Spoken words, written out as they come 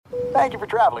Thank you for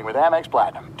traveling with Amex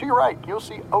Platinum. To your right, you'll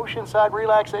see oceanside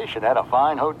relaxation at a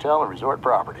fine hotel and resort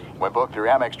property. When booked through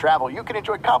Amex Travel, you can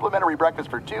enjoy complimentary breakfast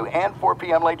for 2 and 4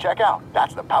 p.m. late checkout.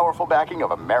 That's the powerful backing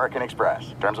of American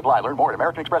Express. Terms apply. Learn more at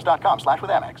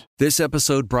americanexpress.com/withAmex. This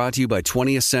episode brought to you by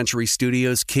 20th Century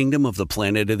Studios' Kingdom of the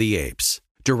Planet of the Apes.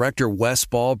 Director Wes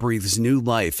Ball breathes new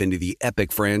life into the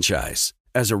epic franchise.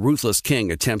 As a ruthless king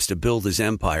attempts to build his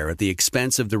empire at the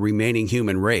expense of the remaining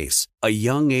human race, a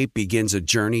young ape begins a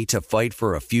journey to fight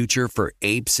for a future for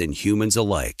apes and humans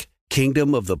alike.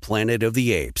 Kingdom of the Planet of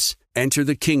the Apes. Enter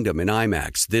the kingdom in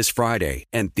IMAX this Friday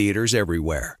and theaters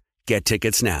everywhere. Get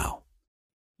tickets now.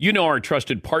 You know our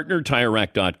trusted partner,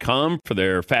 TireRack.com, for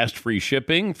their fast, free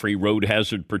shipping, free road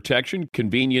hazard protection,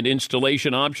 convenient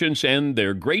installation options, and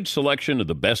their great selection of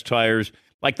the best tires,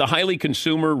 like the highly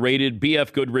consumer-rated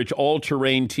BF Goodrich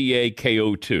All-Terrain TA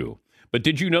KO2. But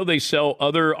did you know they sell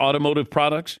other automotive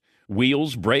products?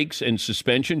 Wheels, brakes, and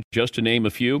suspension, just to name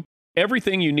a few.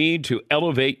 Everything you need to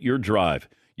elevate your drive.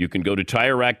 You can go to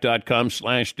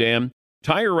TireRack.com/Dan.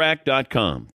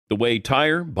 TireRack.com, the way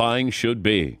tire buying should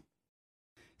be.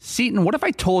 Seton, what if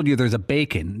I told you there's a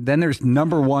bacon, then there's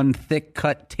number one thick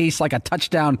cut, tastes like a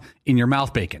touchdown in your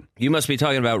mouth bacon? You must be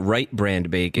talking about Wright brand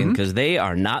bacon, because they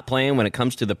are not playing when it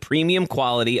comes to the premium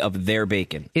quality of their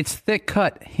bacon. It's thick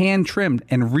cut, hand trimmed,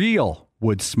 and real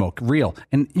wood smoke, real.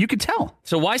 And you can tell.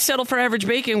 So why settle for average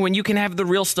bacon when you can have the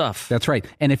real stuff? That's right.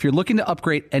 And if you're looking to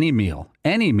upgrade any meal,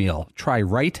 try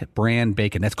Wright brand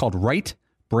bacon. That's called Wright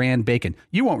brand bacon.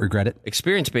 You won't regret it.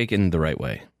 Experience bacon the right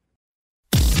way.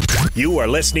 You are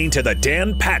listening to the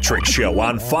Dan Patrick Show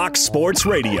on Fox Sports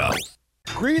Radio.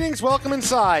 Greetings, welcome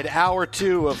inside Hour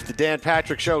 2 of the Dan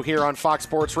Patrick Show here on Fox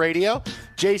Sports Radio.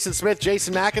 Jason Smith,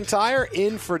 Jason McIntyre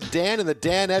in for Dan and the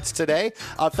Danettes today.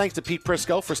 Thanks to Pete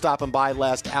Prisco for stopping by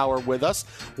last hour with us.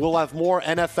 We'll have more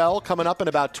NFL coming up in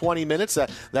about 20 minutes.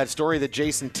 That story that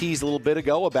Jason teased a little bit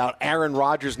ago about Aaron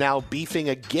Rodgers now beefing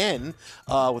again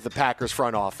with the Packers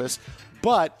front office.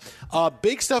 But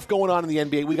big stuff going on in the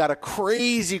NBA. We got a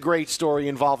crazy great story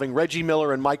involving Reggie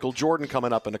Miller and Michael Jordan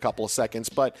coming up in a couple of seconds.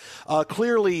 But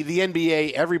clearly the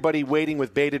NBA, everybody waiting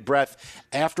with bated breath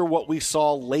after what we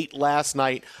saw late last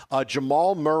night.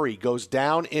 Jamal Murray goes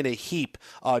down in a heap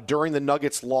during the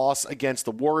Nuggets' loss against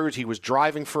the Warriors. He was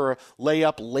driving for a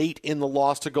layup late in the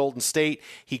loss to Golden State.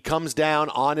 He comes down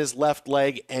on his left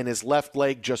leg, and his left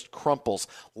leg just crumples,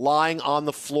 lying on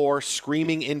the floor,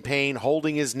 screaming in pain,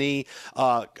 holding his knee.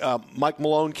 Mike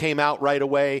Malone came out right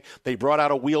away. They brought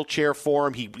out a wheelchair for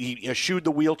him. He eschewed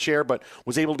the wheelchair, but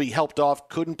was able to be helped off.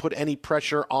 Couldn't put any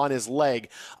pressure on his leg.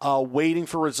 Waiting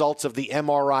for results of the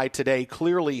MRI today.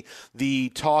 Clearly, the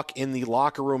talk in the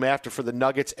locker room after for the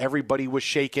Nuggets, everybody was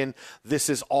shaken. This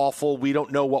is awful. We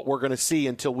don't know what we're going to see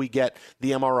until we get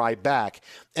the MRI back.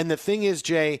 And the thing is,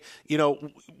 Jay,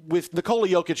 with Nikola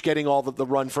Jokic getting all the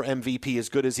run for MVP as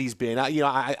good as he's been,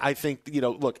 I think,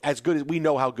 look, as good as we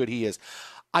know how good he is.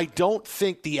 I don't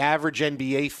think the average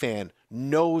NBA fan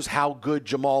knows how good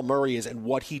Jamal Murray is and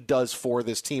what he does for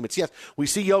this team. It's, yes, we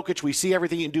see Jokic, we see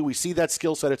everything he can do, we see that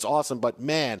skill set, it's awesome, but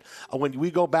man, when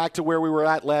we go back to where we were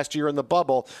at last year in the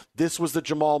bubble, this was the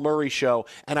Jamal Murray show,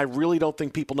 and I really don't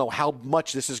think people know how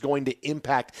much this is going to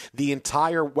impact the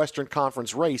entire Western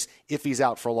Conference race if he's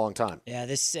out for a long time. Yeah,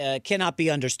 this cannot be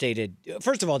understated.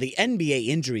 First of all, the NBA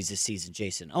injuries this season,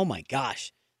 Jason, oh my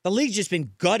gosh. The league's just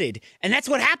been gutted, and that's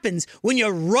what happens when you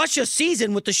rush a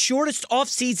season with the shortest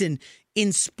offseason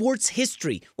in sports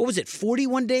history. What was it,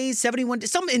 41 days, 71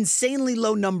 days? Some insanely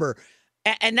low number,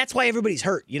 and that's why everybody's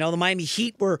hurt. The Miami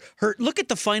Heat were hurt. Look at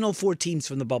the final four teams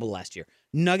from the bubble last year.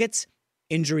 Nuggets,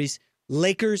 injuries.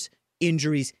 Lakers,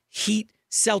 injuries. Heat,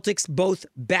 Celtics, both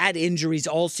bad injuries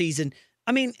all season.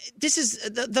 I mean, this is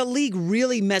the league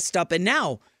really messed up, and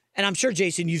now, and I'm sure,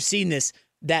 Jason, you've seen this,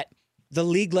 that the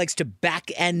league likes to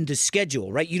back end the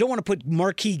schedule, right? You don't want to put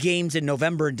marquee games in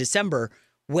November and December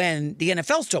when the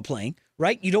NFL's still playing,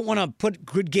 right? You don't want to put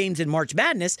good games in March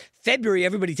Madness. February,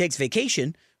 everybody takes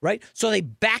vacation, right? So they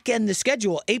back end the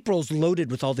schedule. April's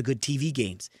loaded with all the good TV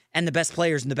games and the best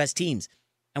players and the best teams.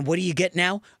 And what do you get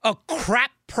now? A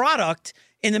crap product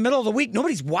in the middle of the week.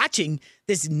 Nobody's watching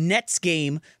this Nets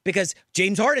game because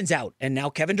James Harden's out, and now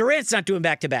Kevin Durant's not doing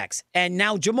back-to-backs, and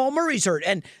now Jamal Murray's hurt,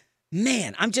 and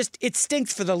man, it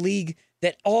stinks for the league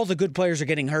that all the good players are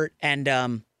getting hurt. And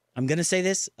I'm going to say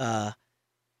this,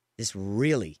 this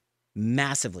really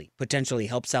massively potentially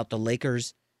helps out the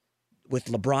Lakers. With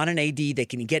LeBron and AD, they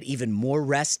can get even more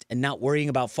rest and not worrying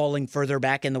about falling further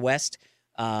back in the West.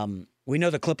 We know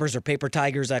the Clippers are paper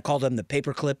tigers. I call them the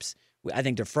paper clips. I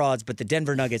think they're frauds. But the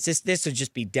Denver Nuggets, this would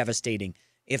just be devastating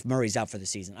if Murray's out for the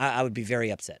season. I would be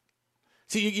very upset.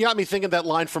 See, you got me thinking that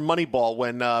line from Moneyball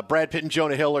when Brad Pitt and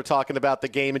Jonah Hill are talking about the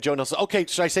game, and Jonah Hill says, okay,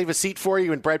 should I save a seat for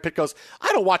you? And Brad Pitt goes,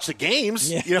 I don't watch the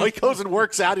games. Yeah. He goes and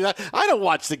works out. He's like, I don't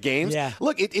watch the games. Yeah.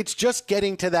 Look, it's just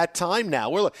getting to that time now.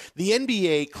 The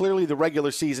NBA, clearly the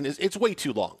regular season, it's way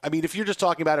too long. I mean, if you're just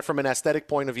talking about it from an aesthetic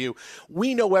point of view,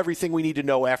 we know everything we need to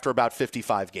know after about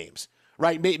 55 games.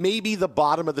 Right, maybe the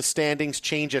bottom of the standings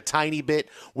change a tiny bit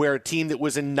where a team that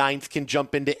was in 9th can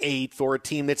jump into 8th or a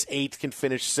team that's 8th can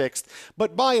finish 6th.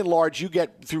 But by and large, you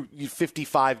get through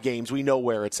 55 games. We know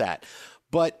where it's at.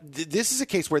 But this is a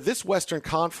case where this Western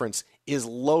Conference is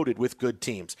loaded with good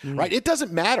teams, right? It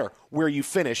doesn't matter where you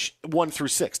finish 1 through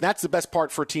 6. That's the best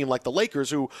part for a team like the Lakers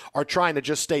who are trying to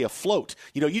just stay afloat.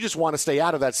 You just want to stay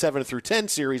out of that 7 through 10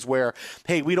 series where,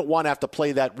 hey, we don't want to have to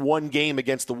play that one game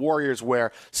against the Warriors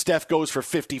where Steph goes for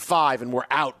 55 and we're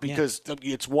out because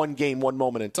it's one game, one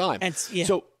moment in time.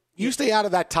 So you stay out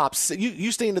of that top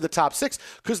you stay into the top 6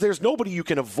 because there's nobody you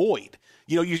can avoid.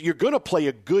 You're going to play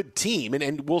a good team,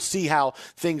 and we'll see how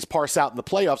things parse out in the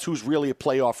playoffs, who's really a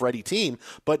playoff-ready team.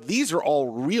 But these are all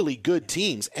really good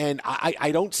teams, and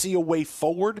I don't see a way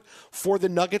forward for the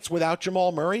Nuggets without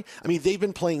Jamal Murray. I mean, they've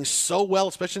been playing so well,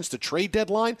 especially since the trade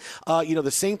deadline.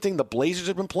 The same thing, the Blazers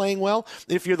have been playing well.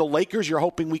 If you're the Lakers, you're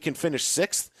hoping we can finish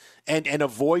 6th. And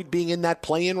avoid being in that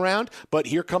play-in round. But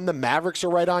here come the Mavericks are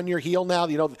right on your heel now.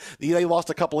 They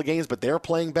lost a couple of games, but they're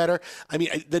playing better. I mean,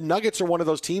 the Nuggets are one of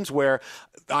those teams where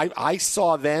I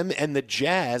saw them and the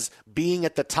Jazz being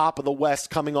at the top of the West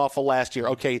coming off of last year.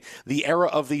 Okay, the era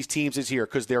of these teams is here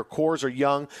because their cores are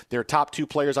young. Their top 2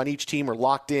 players on each team are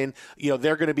locked in.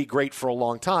 They're going to be great for a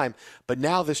long time. But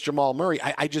now this Jamal Murray,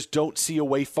 I just don't see a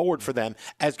way forward for them.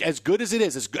 As good as it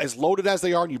is, as loaded as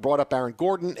they are, and you brought up Aaron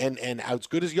Gordon and as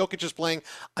good as Jokic is playing,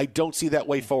 I don't see that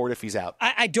way forward if he's out.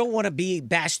 I don't want to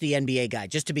bash the NBA guy,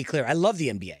 just to be clear. I love the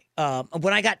NBA.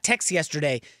 When I got text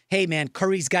yesterday, hey, man,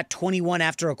 Curry's got 21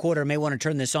 after a quarter, may want to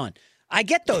turn this on. I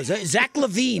get those. Zach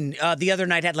LaVine the other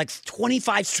night had like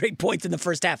 25 straight points in the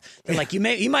first half. They're like, he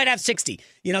might have 60.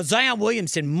 Zion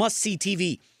Williamson, must-see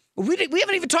TV. We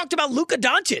haven't even talked about Luka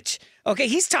Doncic. Okay,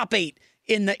 he's top 8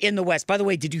 in the West. By the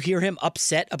way, did you hear him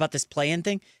upset about this play-in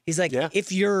thing? He's like,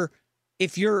 if you're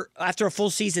after a full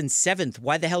season 7th,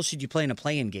 why the hell should you play in a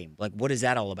play-in game? Like, what is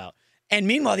that all about? And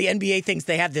meanwhile, the NBA thinks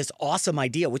they have this awesome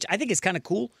idea, which I think is kind of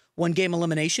cool, 1-game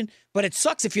elimination. But it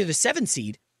sucks if you're the 7th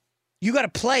seed. You got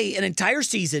to play an entire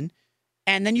season,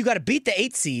 and then you got to beat the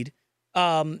 8th seed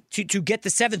to get the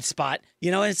 7th spot.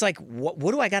 And it's like, what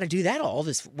do I got to do that all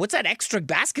this? What's that extra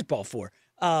basketball for?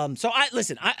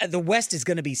 The West is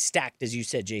going to be stacked, as you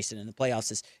said, Jason, in the playoffs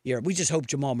this year. We just hope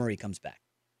Jamal Murray comes back.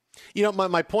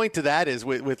 My point to that is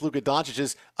with Luka Doncic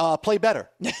is play better.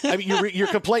 I mean, you're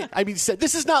complaining. I mean,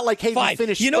 this is not like, hey, we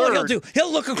finished You know third. what he'll do?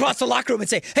 He'll look across the locker room and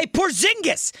say, hey,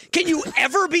 Porzingis, can you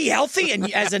ever be healthy?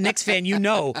 And as a Knicks fan,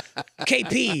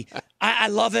 KP, I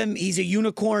love him. He's a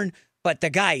unicorn, but the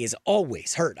guy is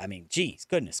always hurt. I mean, geez,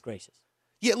 goodness gracious.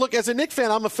 Yeah, look, as a Knicks fan,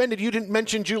 I'm offended you didn't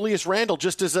mention Julius Randle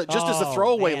just as a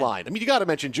throwaway line. I mean, you got to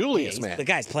mention Julius, man. The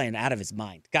guy's playing out of his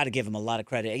mind. Got to give him a lot of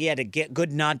credit. He had a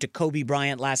good nod to Kobe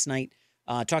Bryant last night,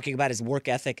 talking about his work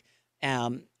ethic. I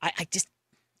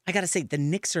got to say, the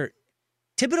Knicks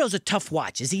Thibodeau's a tough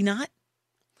watch, is he not?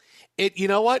 You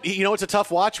know what? It's a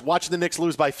tough watch. Watching the Knicks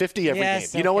lose by 50 every game.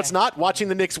 You know what's not? Watching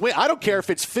the Knicks win. I don't care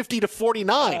if it's 50-49.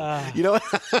 I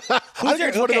think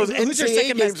it's one of those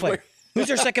NCAA games where... Who's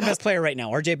your second best player right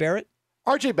now? RJ Barrett?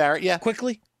 RJ Barrett, yeah.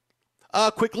 Quickly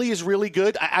is really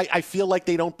good. I feel like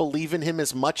they don't believe in him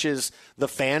as much as the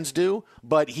fans do,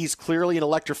 but he's clearly an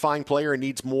electrifying player and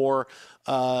needs more.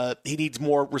 He needs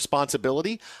more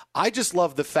responsibility. I just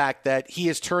love the fact that he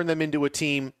has turned them into a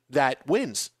team that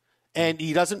wins. And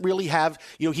he doesn't really have,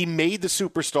 he made the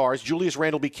superstars. Julius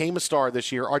Randle became a star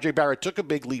this year. RJ Barrett took a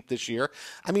big leap this year.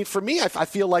 I mean, for me, I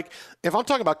feel like if I'm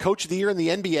talking about coach of the year in the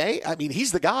NBA, I mean,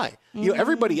 he's the guy.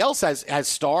 Everybody else has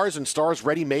stars and stars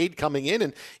ready-made coming in.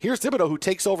 And here's Thibodeau, who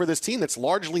takes over this team that's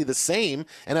largely the same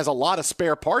and has a lot of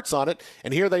spare parts on it.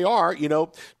 And here they are,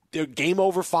 they're game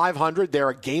over 500. They're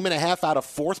a game and a half out of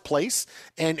 4th place,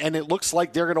 and it looks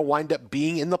like they're going to wind up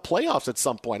being in the playoffs at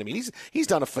some point. I mean, he's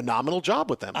done a phenomenal job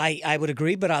with them. I would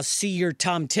agree, but I'll see your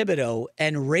Tom Thibodeau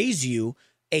and raise you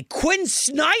a Quinn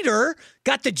Snyder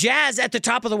got the Jazz at the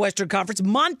top of the Western Conference.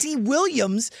 Monty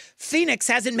Williams, Phoenix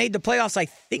hasn't made the playoffs, I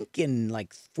think, in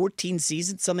like 14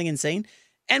 seasons, something insane.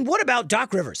 And what about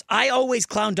Doc Rivers? I always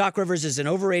clown Doc Rivers as an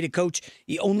overrated coach.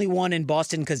 He only won in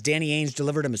Boston because Danny Ainge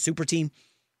delivered him a super team.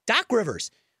 Doc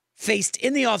Rivers faced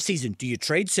in the offseason. Do you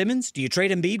trade Simmons? Do you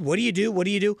trade Embiid? What do you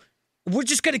do? We're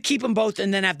just going to keep them both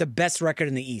and then have the best record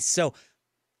in the East. So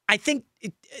I think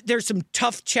there's some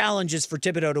tough challenges for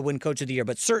Thibodeau to win Coach of the Year,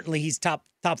 but certainly he's top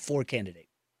 4 candidate.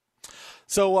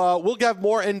 So we'll have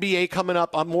more NBA coming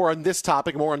up, more on this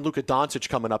topic, more on Luka Doncic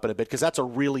coming up in a bit, because that's a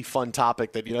really fun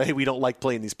topic that, hey, we don't like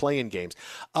playing these play-in games.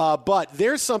 But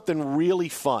there's something really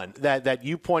fun that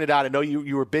you pointed out. I know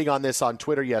you were big on this on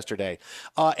Twitter yesterday.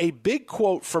 A big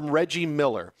quote from Reggie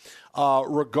Miller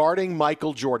regarding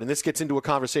Michael Jordan. This gets into a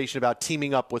conversation about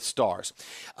teaming up with stars.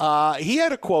 He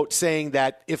had a quote saying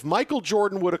that if Michael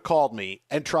Jordan would have called me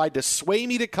and tried to sway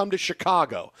me to come to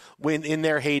Chicago when in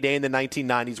their heyday in the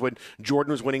 1990s when Jordan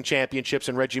was winning championships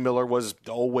and Reggie Miller was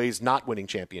always not winning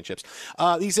championships,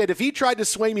 he said if he tried to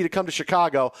sway me to come to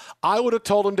Chicago, I would have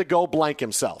told him to go blank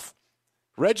himself.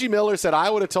 Reggie Miller said, I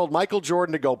would have told Michael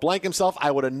Jordan to go blank himself. I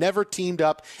would have never teamed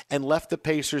up and left the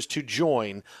Pacers to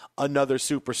join another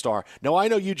superstar. Now, I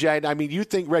know you, Jay. I mean, you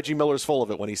think Reggie Miller's full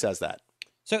of it when he says that.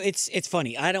 So it's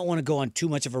funny. I don't want to go on too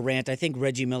much of a rant. I think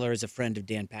Reggie Miller is a friend of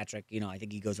Dan Patrick. I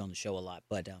think he goes on the show a lot.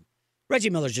 But Reggie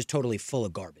Miller's just totally full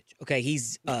of garbage. Okay,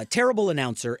 he's a terrible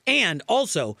announcer. And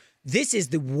also, this is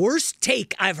the worst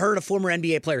take I've heard a former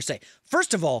NBA player say.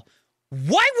 First of all,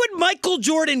 why would Michael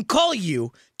Jordan call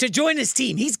you to join his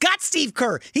team? He's got Steve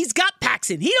Kerr. He's got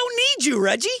Paxson. He don't need you,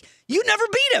 Reggie. You never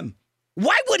beat him.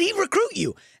 Why would he recruit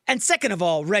you? And second of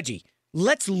all, Reggie,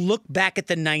 let's look back at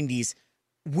the 90s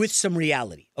with some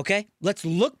reality, okay? Let's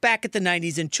look back at the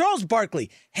 90s, and Charles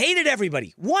Barkley hated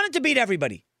everybody, wanted to beat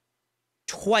everybody.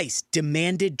 Twice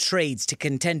demanded trades to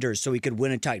contenders so he could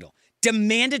win a title.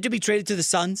 Demanded to be traded to the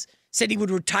Suns. Said he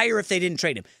would retire if they didn't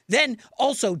trade him. Then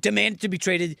also demanded to be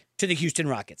traded to the Houston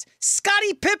Rockets.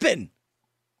 Scottie Pippen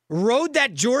rode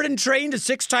that Jordan train to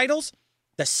 6 titles.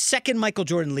 The second Michael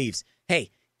Jordan leaves, hey,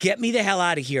 get me the hell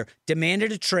out of here.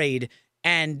 Demanded a trade,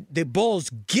 and the Bulls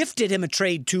gifted him a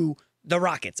trade to the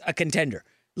Rockets, a contender.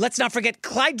 Let's not forget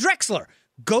Clyde Drexler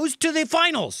goes to the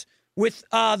finals with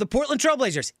the Portland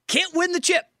Trailblazers. Can't win the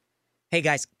chip. Hey,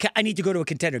 guys, I need to go to a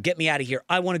contender. Get me out of here.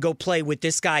 I want to go play with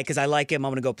this guy because I like him.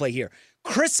 I'm going to go play here.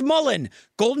 Chris Mullin,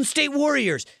 Golden State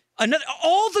Warriors,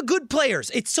 all the good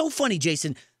players. It's so funny,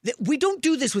 Jason, that we don't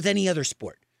do this with any other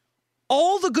sport.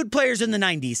 All the good players in the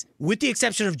 90s, with the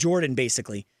exception of Jordan,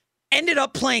 basically, ended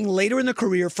up playing later in their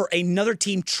career for another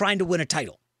team trying to win a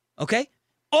title. Okay?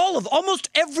 Almost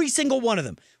every single one of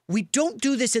them. We don't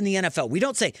do this in the NFL. We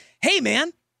don't say, hey,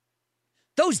 man,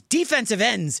 those defensive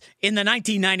ends in the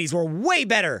 1990s were way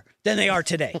better than they are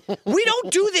today. We don't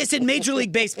do this in Major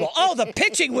League Baseball. Oh, the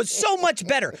pitching was so much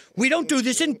better. We don't do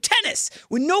this in tennis.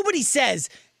 When nobody says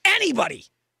anybody,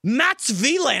 Mats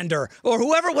Wilander or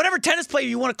whatever tennis player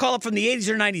you want to call up from the 80s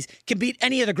or 90s can beat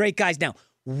any of the great guys now.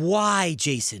 Why,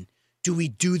 Jason, do we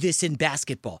do this in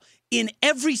basketball? In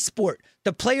every sport,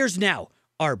 the players now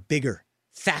are bigger,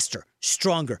 faster,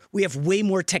 stronger. We have way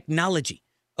more technology.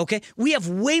 Okay? We have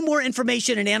way more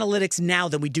information and analytics now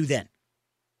than we do then.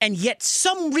 And yet,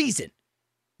 some reason,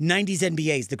 90s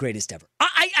NBA is the greatest ever.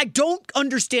 I don't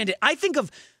understand it. I think of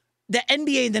the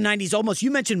NBA in the 90s almost, you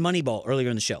mentioned Moneyball earlier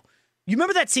in the show. You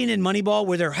remember that scene in Moneyball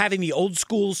where they're having the old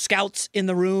school scouts in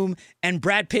the room and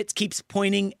Brad Pitt keeps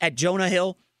pointing at Jonah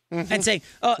Hill and saying,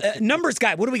 numbers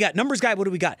guy, what do we got? Numbers guy, what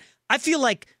do we got? I feel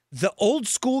like the old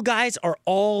school guys are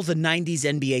all the 90s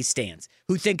NBA stans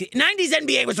who think 90s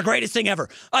NBA was the greatest thing ever.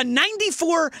 A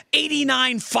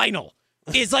 94-89 final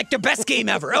is like the best game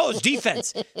ever. Oh, it's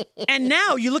defense. And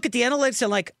now you look at the analytics and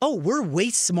like, oh, we're way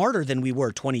smarter than we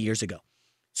were 20 years ago.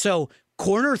 So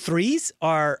corner threes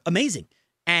are amazing.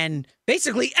 And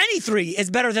basically any three is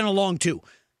better than a long two.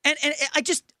 And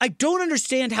I don't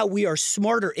understand how we are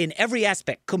smarter in every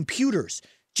aspect. Computers.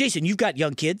 Jason, you've got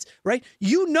young kids, right?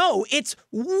 You know it's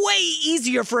way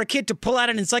easier for a kid to pull out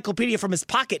an encyclopedia from his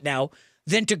pocket now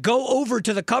than to go over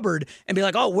to the cupboard and be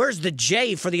like, oh, where's the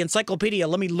J for the encyclopedia?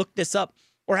 Let me look this up.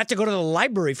 Or have to go to the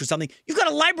library for something. You've got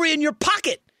a library in your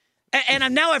pocket.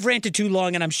 And I've ranted too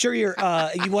long, and I'm sure you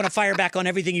want to fire back on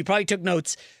everything. You probably took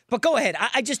notes. But go ahead.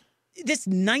 This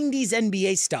 90s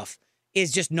NBA stuff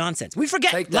is just nonsense. We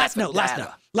forget. Last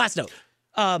note.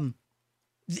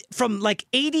 From like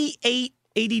 88,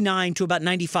 89 to about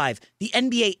 95, the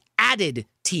NBA added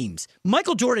teams.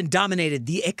 Michael Jordan dominated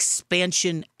the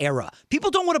expansion era.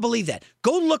 People don't want to believe that.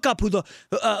 Go look up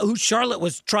who Charlotte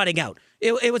was trotting out.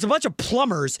 It was a bunch of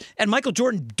plumbers and Michael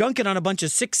Jordan dunking on a bunch of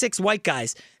 6'6" white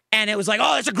guys. And it was like,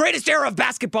 oh, it's the greatest era of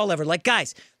basketball ever. Like,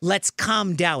 guys, let's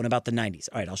calm down about the 90s.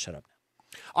 All right, I'll shut up.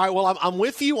 All right, well, I'm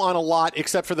with you on a lot,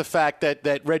 except for the fact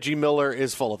that Reggie Miller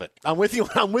is full of it. I'm with you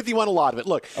on a lot of it.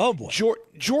 Look, oh boy,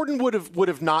 Jordan would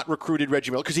have not recruited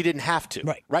Reggie Miller because he didn't have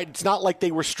to. Right. It's not like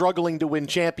they were struggling to win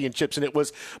championships, and it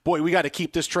was, boy, we got to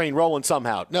keep this train rolling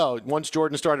somehow. No, once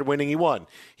Jordan started winning, he won.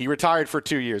 He retired for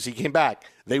 2 years. He came back.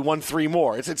 They won 3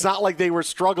 more. It's not like they were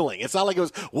struggling. It's not like it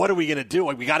was, what are we going to do?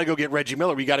 We got to go get Reggie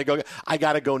Miller. I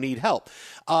got to go need help.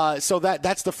 So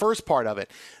that's the first part of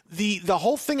it. The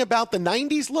whole thing about the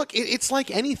 90s, look, it's like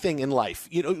anything in life.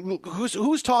 You know,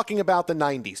 who's talking about the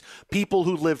 90s? People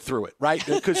who lived through it, right?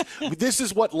 Because this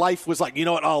is what life was like. You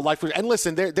know what? Oh, life was. And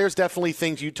listen, there's definitely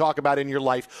things you talk about in your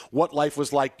life, what life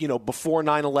was like, you know, before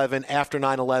 9/11, after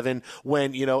 9/11,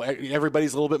 when, you know,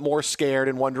 everybody's a little bit more scared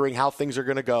and wondering how things are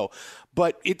going to go.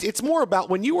 But it's more about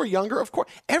when you were younger. Of course,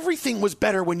 everything was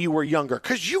better when you were younger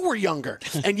because you were younger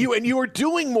and you were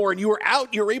doing more and you were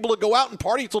out. You were able to go out and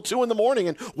party till 2 a.m.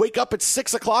 and wake up at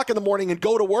 6 o'clock in the morning and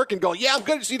go to work and go, yeah, I'm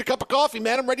going to just eat a cup of coffee,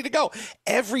 man. I'm ready to go.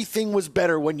 Everything was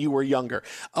better when you were younger.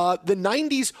 The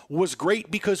 90s was great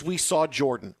because we saw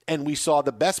Jordan and we saw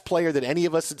the best player that any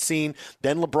of us had seen.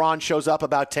 Then LeBron shows up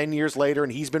about 10 years later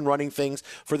and he's been running things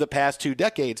for the past 2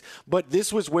 decades. But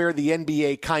this was where the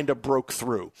NBA kind of broke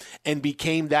through and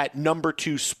became that number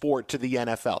 2 sport to the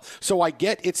NFL. So I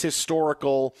get its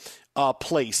historical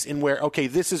place in where, okay,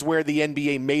 this is where the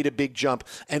NBA made a big jump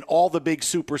and all the big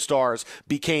superstars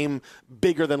became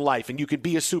bigger than life. And you could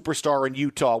be a superstar in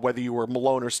Utah, whether you were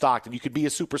Malone or Stockton. You could be a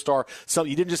superstar. So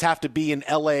you didn't just have to be in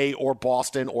LA or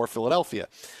Boston or Philadelphia.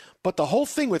 But the whole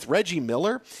thing with Reggie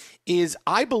Miller is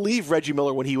I believe Reggie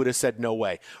Miller when he would have said no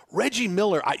way. Reggie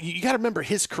Miller, you got to remember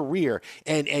his career,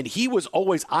 and he was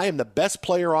always, I am the best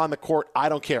player on the court. I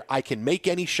don't care. I can make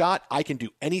any shot. I can do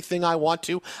anything I want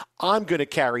to. I'm going to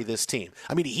carry this team.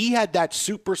 I mean, he had that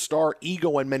superstar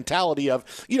ego and mentality of,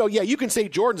 you know, yeah, you can say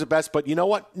Jordan's the best, but you know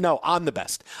what? No, I'm the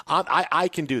best. I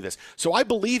can do this. So I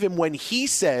believe him when he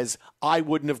says I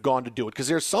wouldn't have gone to do it, because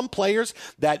there's some players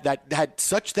that had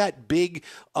such that big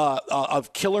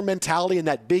of killer mentality and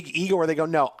that big ego where they go,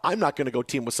 no, I'm not going to go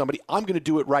team with somebody. I'm going to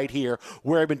do it right here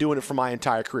where I've been doing it for my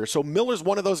entire career. So Miller's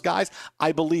one of those guys.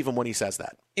 I believe him when he says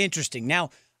that. Interesting.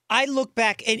 Now, I look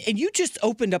back, and you just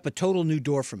opened up a total new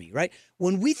door for me, right?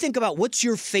 When we think about what's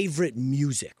your favorite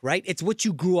music, right? It's what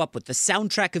you grew up with, the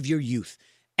soundtrack of your youth.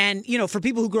 And, you know, for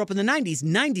people who grew up in the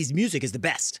 90s music is the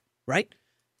best, right?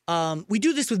 We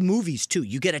do this with movies, too.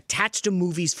 You get attached to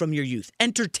movies from your youth.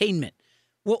 Entertainment.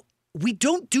 Well, we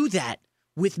don't do that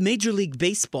with Major League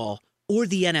Baseball or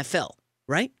the NFL,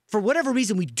 right? For whatever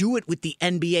reason, we do it with the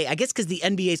NBA. I guess because the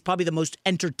NBA is probably the most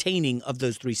entertaining of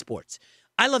those 3 sports.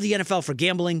 I love the NFL for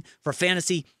gambling, for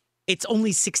fantasy. It's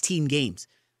only 16 games.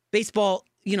 Baseball,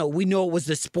 you know, we know it was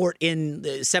the sport in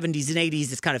the 70s and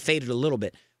 80s. It's kind of faded a little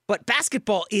bit. But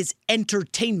basketball is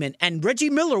entertainment, and Reggie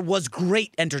Miller was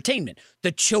great entertainment.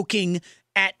 The choking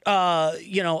at,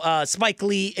 Spike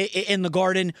Lee in the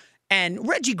Garden. And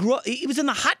Reggie grew up, he was in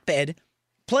the hotbed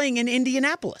playing in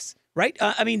Indianapolis, right?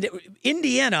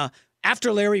 Indiana,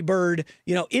 after Larry Bird,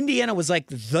 you know, Indiana was like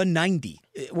the 90.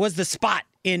 It was the spot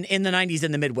in the 90s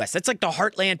in the Midwest. That's like the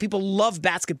heartland. People love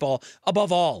basketball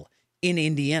above all in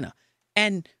Indiana.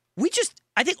 And we just,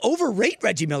 I think, overrate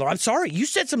Reggie Miller. I'm sorry. You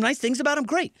said some nice things about him.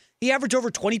 Great. He averaged over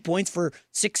 20 points for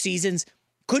 6 seasons.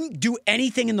 Couldn't do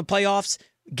anything in the playoffs,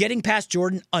 getting past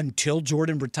Jordan until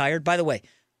Jordan retired. By the way,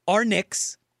 our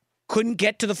Knicks couldn't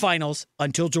get to the finals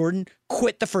until Jordan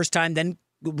quit the first time, then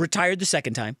retired the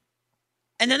second time.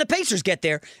 And then the Pacers get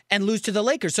there and lose to the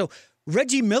Lakers. So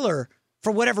Reggie Miller,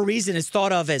 for whatever reason, is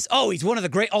thought of as, oh, he's one of the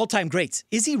great all-time greats.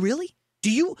 Is he really? Do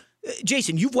you,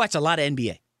 Jason, you've watched a lot of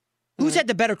NBA. Who's had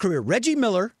the better career, Reggie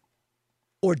Miller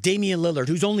or Damian Lillard,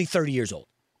 who's only 30 years old?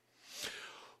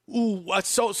 Ooh,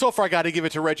 so far I got to give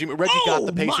it to Reggie. Reggie got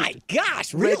the Pacers. Oh, my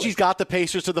gosh, really? Reggie's got the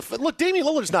Pacers to the – look, Damian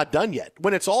Lillard's not done yet.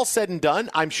 When it's all said and done,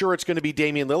 I'm sure it's going to be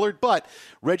Damian Lillard, but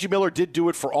Reggie Miller did do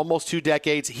it for almost 2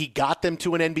 decades. He got them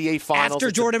to an NBA Finals.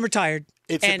 After Jordan retired.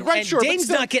 And Dame's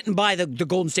not getting by the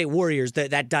Golden State Warriors,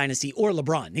 that dynasty, or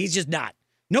LeBron. He's just not.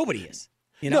 Nobody is.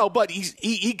 You know? No, but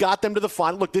he got them to the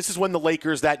final. Look, this is when the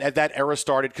Lakers, that era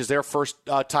started, because their first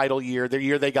title year, their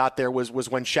year they got there was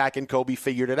when Shaq and Kobe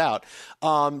figured it out.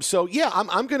 So yeah,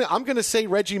 I'm gonna say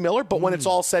Reggie Miller, but when it's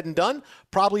all said and done,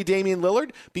 probably Damian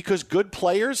Lillard, because good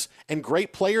players and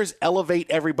great players elevate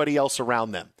everybody else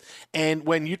around them. And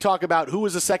when you talk about who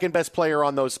was the second best player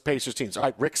on those Pacers teams, all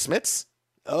right, Rick Smits.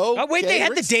 Oh, wait, they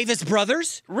had the Davis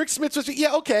brothers? Rick Smits was,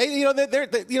 yeah, okay, they're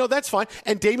that's fine.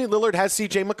 And Damian Lillard has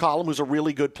C.J. McCollum, who's a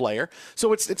really good player.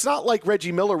 So it's not like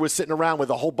Reggie Miller was sitting around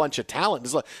with a whole bunch of talent.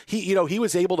 It's like he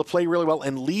was able to play really well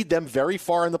and lead them very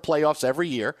far in the playoffs every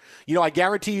year. You know, I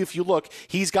guarantee you, if you look,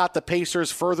 he's got the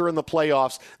Pacers further in the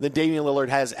playoffs than Damian Lillard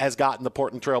has gotten the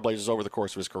Portland Trailblazers over the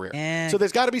course of his career. So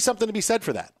there's got to be something to be said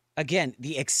for that. Again,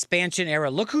 the expansion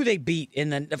era. Look who they beat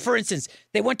for instance,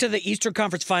 they went to the Eastern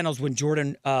Conference Finals when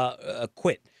Jordan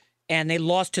quit, and they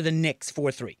lost to the Knicks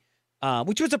 4-3.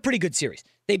 which was a pretty good series.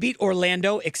 They beat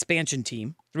Orlando, expansion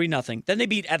team, 3-0. Then they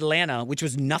beat Atlanta, which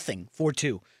was nothing,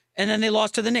 4-2. And then they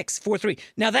lost to the Knicks, 4-3.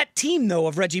 Now, that team, though,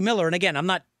 of Reggie Miller, and again, I'm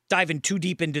not diving too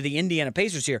deep into the Indiana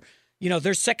Pacers here.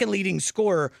 Their second leading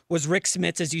scorer was Rick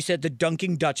Smits, as you said, the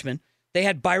dunking Dutchman. They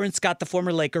had Byron Scott, the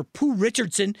former Laker, Pooh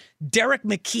Richardson, Derek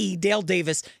McKee, Dale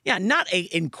Davis. Yeah, not an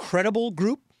incredible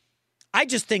group. I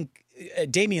just think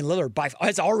Damian Lillard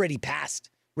has already passed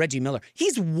Reggie Miller.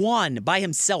 He's won by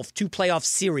himself 2 playoff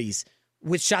series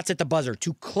with shots at the buzzer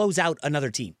to close out another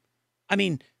team. I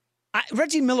mean,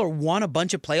 Reggie Miller won a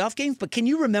bunch of playoff games, but can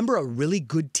you remember a really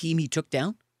good team he took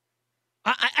down?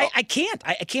 I can't.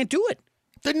 I can't do it.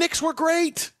 The Knicks were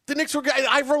great.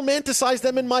 I've romanticized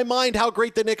them in my mind, how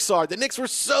great the Knicks are. The Knicks were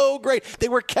so great. They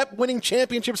were kept winning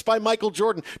championships by Michael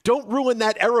Jordan. Don't ruin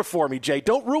that era for me, Jay.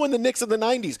 Don't ruin the Knicks of the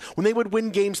 90s when they would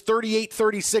win games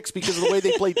 38-36 because of the way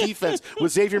they played defense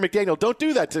with Xavier McDaniel. Don't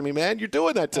do that to me, man. You're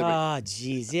doing that to me. Oh,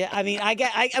 jeez. Yeah, I mean,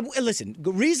 listen,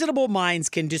 reasonable minds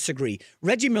can disagree.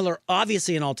 Reggie Miller,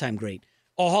 obviously an all-time great,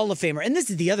 a Hall of Famer. And this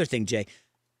is the other thing, Jay.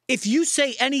 If you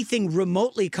say anything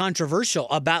remotely controversial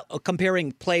about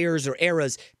comparing players or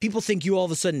eras, people think you all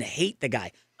of a sudden hate the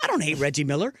guy. I don't hate Reggie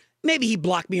Miller. Maybe he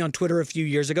blocked me on Twitter a few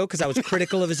years ago because I was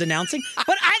critical of his announcing. But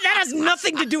that has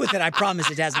nothing to do with it. I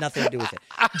promise it has nothing to do with it.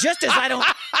 Just as I don't...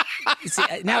 See,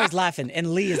 now he's laughing,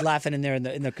 and Lee is laughing in there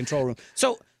in the control room.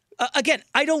 So, again,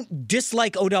 I don't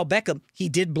dislike Odell Beckham. He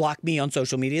did block me on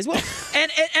social media as well.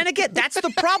 And again, that's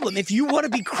the problem. If you want to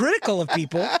be critical of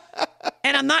people...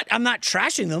 And I'm not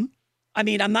trashing them. I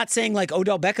mean, I'm not saying like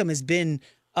Odell Beckham has been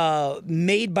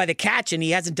made by the catch and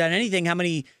he hasn't done anything. How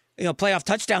many playoff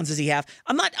touchdowns does he have?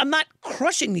 I'm not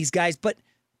crushing these guys, but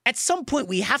at some point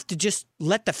we have to just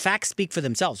let the facts speak for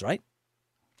themselves, right?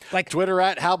 Like Twitter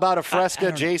at How About a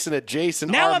Fresca, Jason at Jason.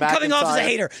 Now R. I'm coming McIntyre. off as a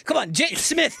hater. Come on,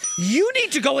 Smith, you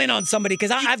need to go in on somebody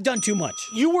because I've done too much.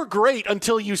 You were great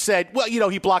until you said, well,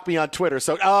 he blocked me on Twitter.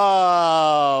 So,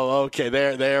 okay,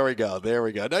 there we go.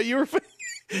 No, you were.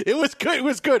 It was good. It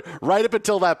was good right up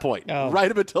until that point.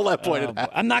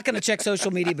 I'm not going to check social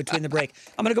media between the break.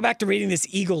 I'm going to go back to reading this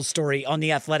Eagles story on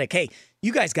The Athletic. Hey,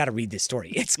 you guys got to read this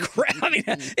story. It's crap. I mean,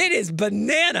 it is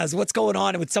bananas what's going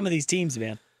on with some of these teams,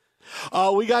 man.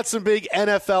 We got some big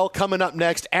NFL coming up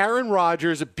next. Aaron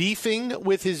Rodgers beefing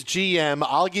with his GM.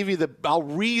 I'll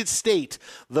restate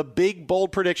the big,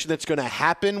 bold prediction that's going to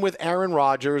happen with Aaron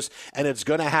Rodgers, and it's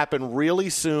going to happen really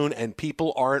soon, and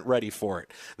people aren't ready for it.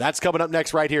 That's coming up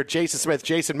next right here. Jason Smith,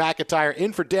 Jason McIntyre,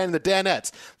 in for Dan and the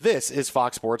Danettes. This is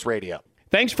Fox Sports Radio.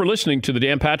 Thanks for listening to the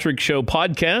Dan Patrick Show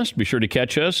podcast. Be sure to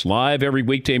catch us live every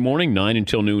weekday morning, 9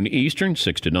 until noon Eastern,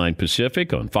 6 to 9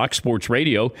 Pacific on Fox Sports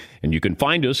Radio. And you can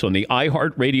find us on the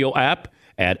iHeartRadio app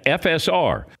at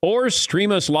FSR or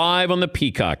stream us live on the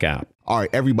Peacock app. All right,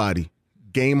 everybody,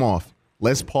 game off.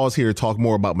 Let's pause here to talk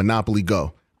more about Monopoly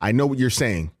Go. I know what you're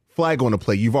saying. Flag on the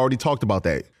play. You've already talked about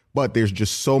that. But there's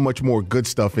just so much more good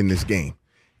stuff in this game.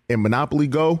 In Monopoly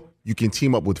Go, you can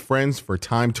team up with friends for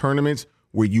time tournaments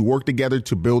where you work together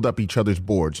to build up each other's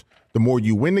boards. The more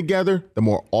you win together, the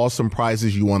more awesome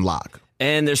prizes you unlock.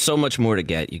 And there's so much more to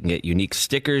get. You can get unique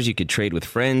stickers. You could trade with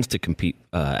friends to compete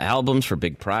albums for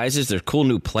big prizes. There's cool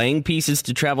new playing pieces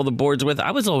to travel the boards with.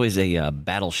 I was always a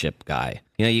Battleship guy.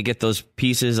 You get those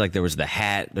pieces, like there was the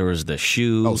hat, there was the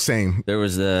shoe. Oh, same.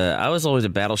 I was always a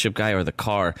Battleship guy, or the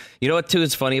car. You know what, too,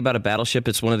 is funny about a Battleship?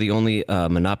 It's one of the only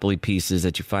Monopoly pieces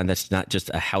that you find that's not just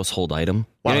a household item.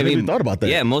 Wow, I never even thought about that.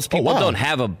 Yeah, most people don't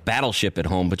have a Battleship at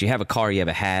home, but you have a car, you have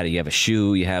a hat, you have a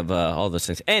shoe, you have all those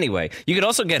things. Anyway, you could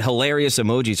also get hilarious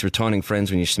emojis for taunting friends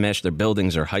when you smash their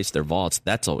buildings or heist their vaults.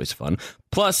 That's always fun.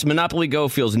 Plus, Monopoly Go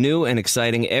feels new and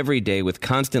exciting every day with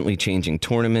constantly changing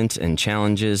tournaments and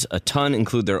challenges. A ton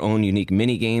include their own unique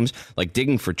mini games, like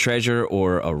digging for treasure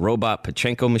or a robot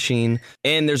Pachinko machine.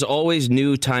 And there's always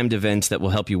new timed events that will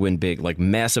help you win big, like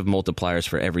massive multipliers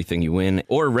for everything you win,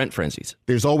 or rent frenzies.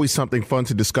 There's always something fun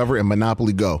to discover in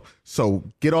Monopoly Go. So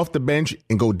get off the bench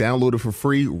and go download it for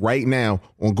free right now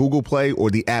on Google Play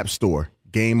or the App Store.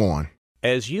 Game on.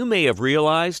 As you may have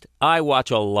realized, I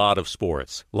watch a lot of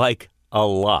sports, like a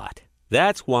lot.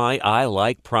 That's why I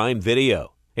like Prime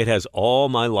Video. It has all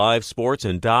my live sports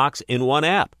and docs in one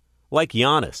app, like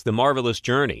Giannis, The Marvelous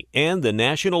Journey, and the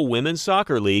National Women's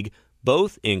Soccer League,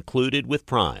 both included with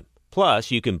Prime.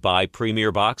 Plus, you can buy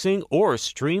Premier Boxing or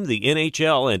stream the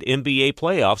NHL and NBA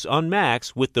playoffs on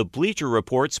Max with the Bleacher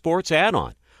Report Sports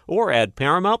add-on, or add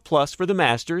Paramount Plus for the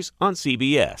Masters on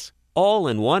CBS. All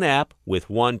in one app with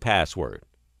one password.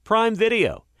 Prime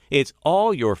Video. It's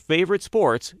all your favorite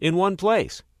sports in one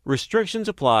place. Restrictions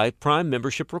apply. Prime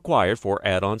membership required for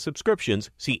add-on subscriptions.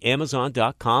 See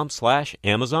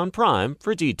Amazon.com/Amazon Prime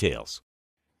for details.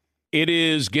 It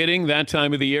is getting that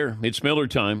time of the year. It's Miller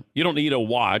time. You don't need a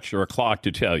watch or a clock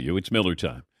to tell you. It's Miller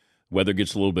time. Weather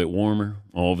gets a little bit warmer.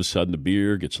 All of a sudden, the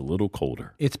beer gets a little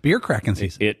colder. It's beer cracking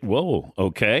season. Whoa,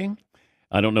 okay.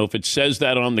 I don't know if it says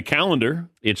that on the calendar.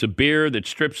 It's a beer that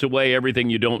strips away everything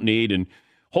you don't need and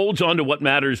holds on to what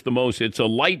matters the most. It's a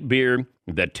light beer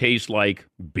that tastes like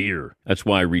beer. That's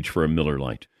why I reach for a Miller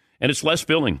Lite. And it's less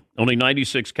filling, only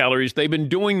 96 calories. They've been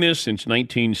doing this since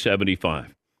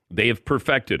 1975. They have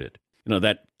perfected it. You know,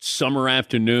 that summer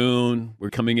afternoon,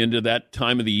 we're coming into that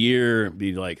time of the year,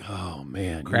 be like, oh,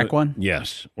 man. Crack one?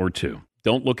 Yes, or two.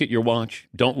 Don't look at your watch.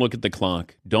 Don't look at the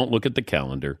clock. Don't look at the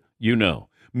calendar. You know.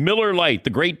 Miller Lite,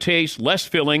 the great taste, less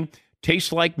filling,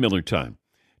 tastes like Miller time.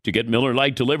 To get Miller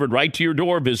Lite delivered right to your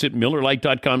door, visit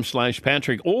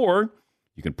MillerLite.com/Patrick, or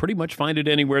you can pretty much find it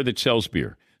anywhere that sells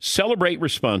beer. Celebrate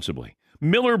responsibly.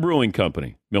 Miller Brewing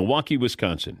Company, Milwaukee,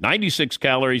 Wisconsin. 96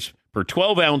 calories per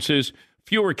 12 ounces,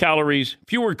 fewer calories,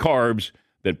 fewer carbs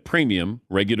than premium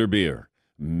regular beer.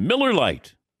 Miller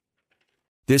Lite.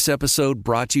 This episode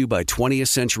brought to you by 20th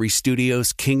Century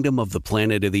Studios' Kingdom of the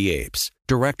Planet of the Apes.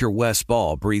 Director Wes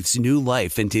Ball breathes new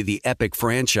life into the epic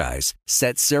franchise,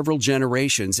 set several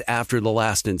generations after the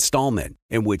last installment,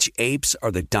 in which apes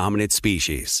are the dominant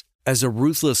species. As a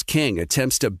ruthless king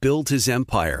attempts to build his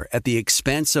empire at the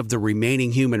expense of the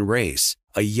remaining human race,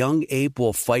 a young ape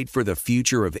will fight for the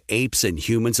future of apes and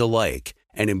humans alike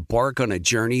and embark on a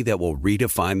journey that will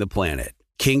redefine the planet.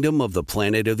 Kingdom of the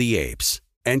Planet of the Apes.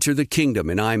 Enter the kingdom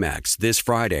in IMAX this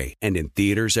Friday and in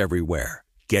theaters everywhere.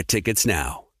 Get tickets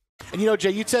now. And, you know,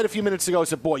 Jay, you said a few minutes ago, I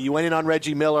said, boy, you went in on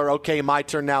Reggie Miller. Okay, my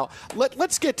turn now.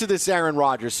 Let's get to this Aaron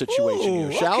Rodgers situation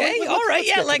here, shall we? Okay, all right.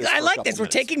 Yeah, like I like this. We're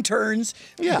taking turns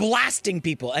blasting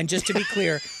people. And just to be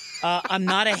clear, I'm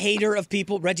not a hater of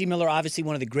people. Reggie Miller, obviously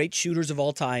one of the great shooters of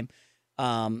all time.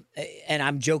 And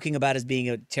I'm joking about his being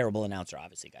a terrible announcer,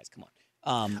 obviously, guys. Come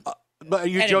on. But are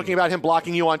you joking about him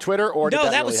blocking you on Twitter, or no?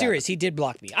 That really was serious. He did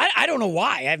block me. I don't know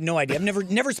why. I have no idea. I've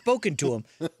never spoken to him.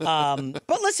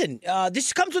 But listen,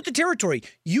 this comes with the territory.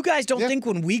 You guys don't think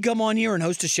when we come on here and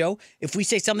host a show, if we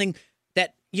say something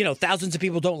that thousands of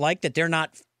people don't like, that they're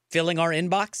not filling our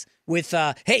inbox with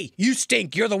 "Hey, you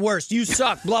stink. You're the worst. You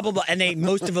suck." Blah blah blah. And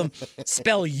most of them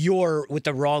spell "your" with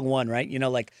the wrong one, right?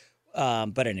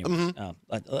 But anyway,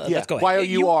 let's go ahead. Why are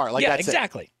you are like that's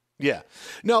exactly. It. Yeah.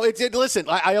 No, listen,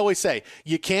 I always say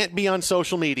you can't be on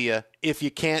social media if you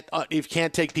can't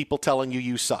take people telling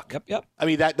you suck. Yep. I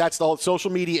mean, that's the whole social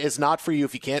media is not for you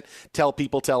if you can't tell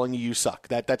people telling you suck.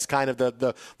 That's kind of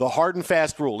the hard and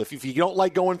fast rule. If you don't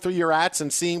like going through your ads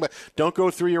and seeing, but don't go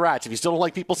through your ads. If you still don't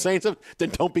like people saying something, then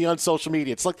don't be on social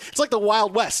media. It's like the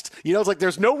Wild West. It's like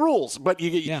there's no rules, but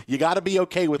you got to be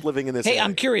okay with living in this area.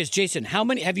 I'm curious, Jason,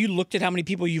 have you looked at how many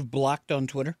people you've blocked on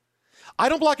Twitter? I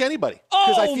don't block anybody.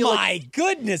 Oh, my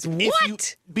goodness.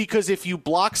 What? Because if you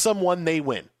block someone, they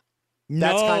win.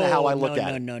 That's kind of how I look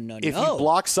at it. No. If you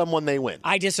block someone, they win.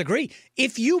 I disagree.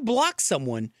 If you block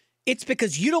someone, it's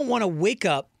because you don't want to wake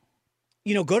up,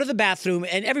 go to the bathroom,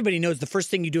 and everybody knows the first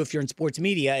thing you do if you're in sports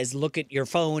media is look at your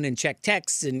phone and check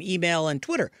texts and email and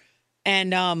Twitter.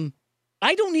 And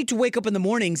I don't need to wake up in the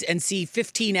mornings and see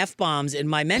 15 F-bombs in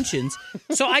my mentions,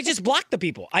 so I just block the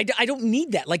people. I don't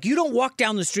need that. Like, you don't walk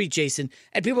down the street, Jason,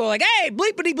 and people are like, hey,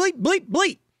 bleepity bleep, bleep,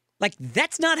 bleep. Like,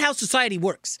 that's not how society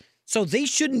works. So they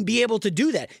shouldn't be able to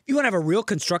do that. If you want to have a real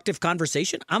constructive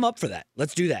conversation, I'm up for that.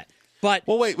 Let's do that. But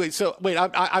wait.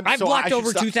 I've blocked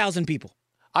over 2,000 people.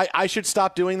 I should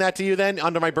stop doing that to you then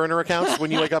under my burner accounts when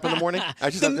you wake up in the morning?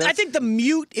 I think the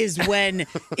mute is when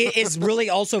it is really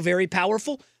also very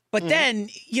powerful. But then,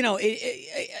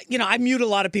 I mute a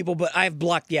lot of people, but I've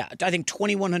blocked, I think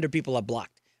 2,100 people I've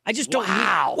blocked. I just don't need.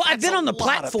 Well, I've been on the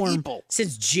platform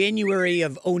since January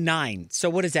of 2009. So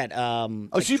what is that? So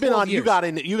you've been on. Years.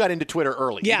 You got into Twitter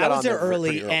early. Yeah, I was there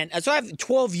early, and so I have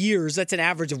 12 years. That's an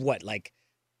average of what, like.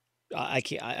 I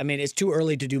can't. I mean, it's too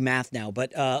early to do math now,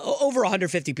 but over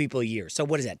 150 people a year. So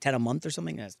what is that? 10 a month or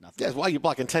something? That's nothing. Yeah, why are you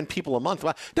blocking 10 people a month?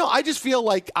 No, I just feel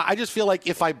like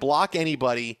if I block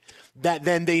anybody, that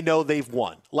then they know they've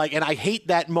won. Like, and I hate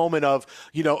that moment of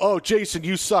oh, Jason,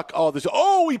 you suck.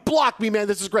 Oh, he blocked me, man.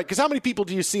 This is great. Because how many people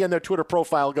do you see on their Twitter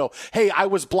profile go, hey, I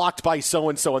was blocked by so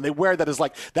and so, and they wear that as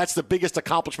like that's the biggest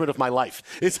accomplishment of my life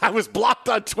is I was blocked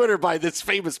on Twitter by this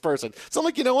famous person. So I'm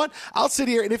like, you know what? I'll sit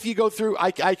here, and if you go through,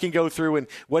 I can go through and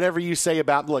whatever you say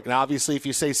about look. And obviously, if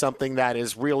you say something that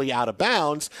is really out of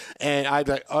bounds, and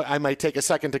I might take a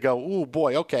second to go, oh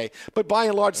boy, okay. But by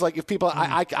and large, like if people,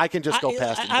 I can just go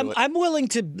past and do it. I'm willing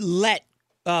to let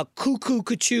Cuckoo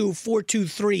Kachoo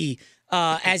 423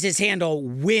 as his handle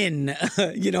win.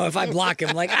 If I block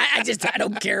him, like I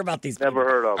don't care about these. Never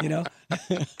people, heard of him.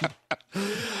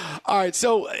 All right,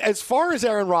 so as far as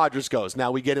Aaron Rodgers goes,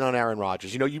 now we get in on Aaron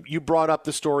Rodgers. You brought up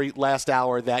the story last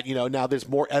hour that, now there's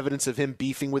more evidence of him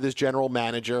beefing with his general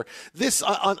manager. This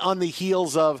on the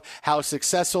heels of how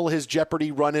successful his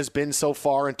Jeopardy run has been so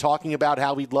far and talking about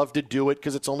how he'd love to do it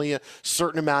because it's only a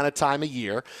certain amount of time a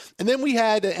year. And then we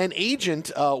had an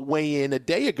agent weigh in a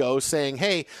day ago saying,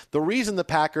 hey, the reason the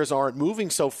Packers aren't moving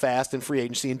so fast in free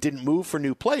agency and didn't move for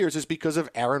new players is because of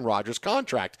Aaron Rodgers'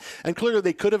 contract. And clearly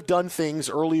they could have done things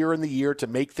earlier in the year to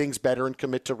make things better and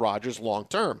commit to Rodgers long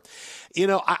term.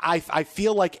 I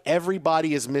feel like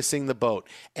everybody is missing the boat.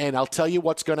 And I'll tell you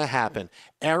what's going to happen.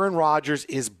 Aaron Rodgers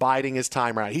is biding his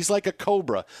time right. He's like a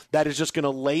cobra that is just going to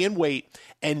lay in wait,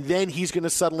 and then he's going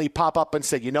to suddenly pop up and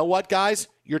say, you know what, guys?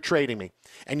 You're trading me.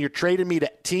 And you're trading me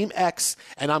to Team X,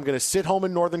 and I'm going to sit home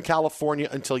in Northern California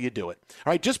until you do it.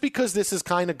 All right, just because this has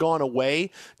kind of gone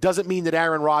away doesn't mean that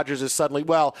Aaron Rodgers is suddenly,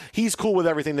 he's cool with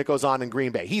everything that goes on in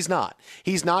Green Bay. He's not.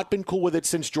 He's not been cool with it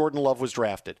since Jordan Love was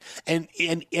drafted. And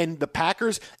the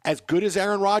Packers, as good as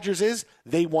Aaron Rodgers is,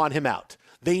 they want him out.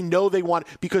 They know they want,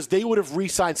 because they would have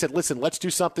re-signed, said, listen, let's do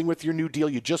something with your new deal.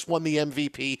 You just won the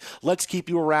MVP. Let's keep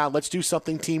you around. Let's do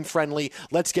something team-friendly.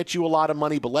 Let's get you a lot of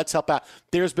money, but let's help out.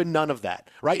 There's been none of that,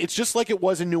 right? It's just like it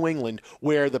was in New England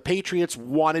where the Patriots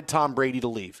wanted Tom Brady to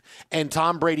leave, and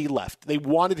Tom Brady left. They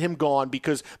wanted him gone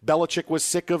because Belichick was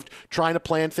sick of trying to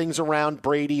plan things around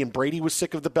Brady, and Brady was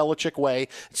sick of the Belichick way,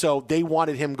 so they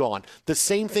wanted him gone. The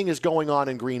same thing is going on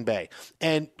in Green Bay.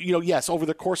 And, yes, over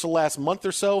the course of the last month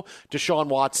or so,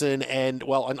 Deshaun Watson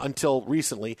until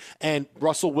recently, and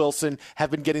Russell Wilson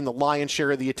have been getting the lion's share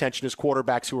of the attention as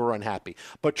quarterbacks who are unhappy.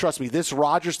 But trust me, this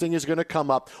Rodgers thing is going to come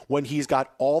up when he's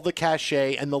got all the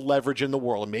cachet and the leverage in the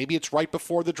world. And maybe it's right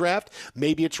before the draft,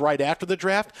 maybe it's right after the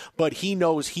draft, but he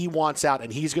knows he wants out,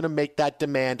 and he's going to make that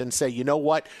demand and say, you know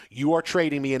what, you are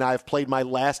trading me, and I've played my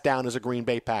last down as a Green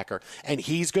Bay Packer. And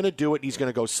he's going to do it. He's going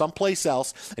to go someplace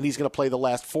else, and he's going to play the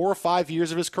last 4 or 5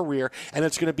 years of his career, and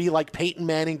it's going to be like Peyton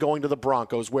Manning going to the Broncos,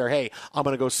 where, hey, I'm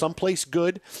going to go someplace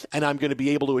good, and I'm going to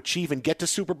be able to achieve and get to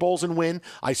Super Bowls and win.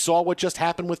 I saw what just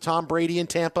happened with Tom Brady in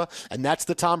Tampa, and that's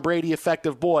the Tom Brady effect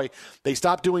of, boy, they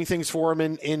stopped doing things for him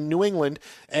in New England,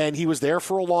 and he was there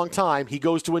for a long time. He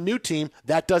goes to a new team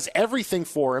that does everything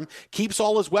for him, keeps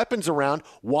all his weapons around.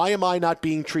 Why am I not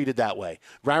being treated that way?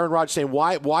 Aaron Rodgers saying,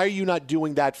 why are you not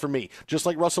doing that for me? Just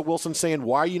like Russell Wilson saying,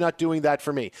 why are you not doing that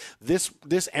for me? This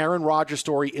Aaron Rodgers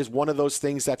story is one of those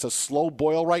things that's a slow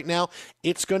boil right now.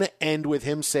 It's going to end with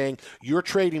him saying, you're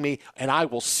trading me, and I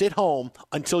will sit home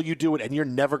until you do it, and you're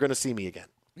never going to see me again.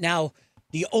 Now,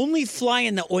 the only fly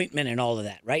in the ointment in all of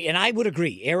that, right? And I would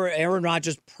agree, Aaron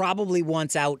Rodgers probably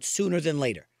wants out sooner than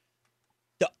later.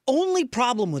 The only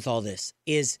problem with all this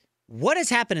is what has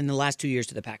happened in the last 2 years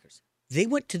to the Packers. They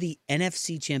went to the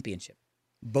NFC Championship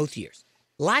both years.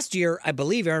 Last year, I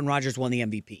believe Aaron Rodgers won the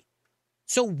MVP.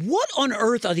 So what on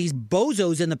earth are these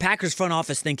bozos in the Packers front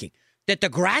office thinking? That the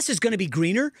grass is going to be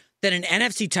greener than an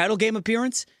NFC title game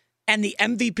appearance and the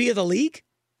MVP of the league?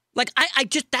 Like, I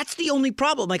just, that's the only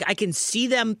problem. Like, I can see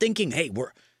them thinking, hey,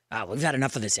 we've had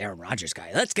enough of this Aaron Rodgers guy.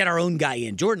 Let's get our own guy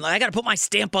in. Jordan, I got to put my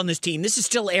stamp on this team. This is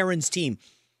still Aaron's team.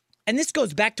 And this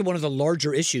goes back to one of the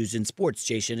larger issues in sports,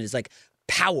 Jason, is like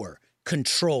power,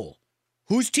 control.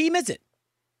 Whose team is it?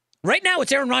 Right now,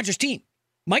 it's Aaron Rodgers' team.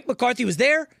 Mike McCarthy was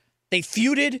there. They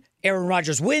feuded. Aaron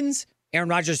Rodgers wins. Aaron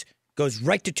Rodgers goes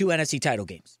right to 2 NFC title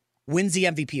games, wins the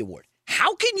MVP award.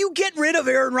 How can you get rid of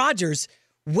Aaron Rodgers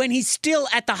when he's still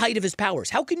at the height of his powers?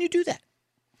 How can you do that?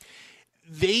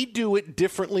 They do it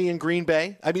differently in Green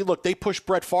Bay. I mean, look, they pushed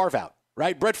Brett Favre out,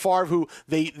 right? Brett Favre, who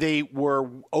they were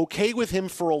okay with him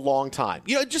for a long time.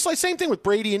 Just like same thing with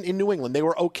Brady in New England. They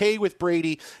were okay with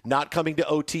Brady not coming to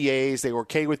OTAs. They were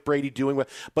okay with Brady doing what.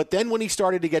 But then when he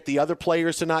started to get the other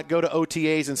players to not go to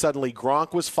OTAs and suddenly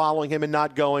Gronk was following him and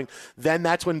not going, then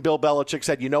that's when Bill Belichick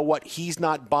said, you know what? He's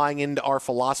not buying into our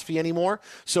philosophy anymore,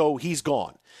 so he's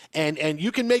gone. And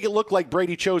you can make it look like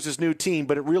Brady chose his new team,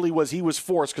 but it really was he was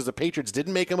forced because the Patriots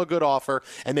didn't make him a good offer,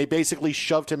 and they basically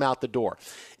shoved him out the door.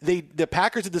 The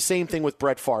Packers did the same thing with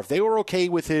Brett Favre. They were okay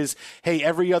with his, hey,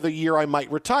 every other year I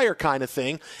might retire kind of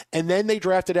thing, and then they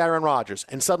drafted Aaron Rodgers.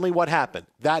 And suddenly what happened?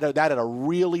 That had a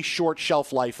really short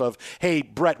shelf life of, hey,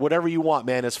 Brett, whatever you want,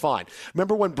 man, is fine.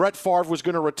 Remember when Brett Favre was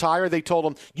going to retire, they told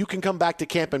him, you can come back to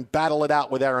camp and battle it out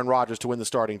with Aaron Rodgers to win the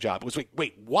starting job. It was like,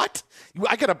 wait, what?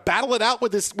 I got to battle it out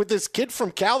with this this kid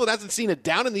from Cal that hasn't seen it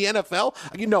down in the NFL?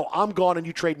 I'm gone and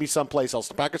you trade me someplace else.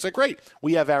 The Packers say, great,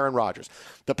 we have Aaron Rodgers.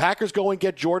 The Packers go and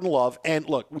get Jordan Love, and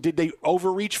look, did they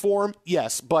overreach for him?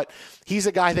 Yes, but he's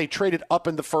a guy they traded up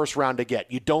in the first round to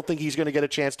get. You don't think he's going to get a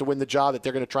chance to win the job, that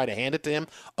they're going to try to hand it to him?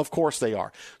 Of course they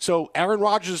are. So Aaron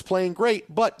Rodgers is playing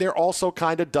great, but they're also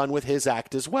kind of done with his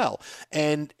act as well.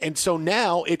 And so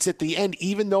now it's at the end,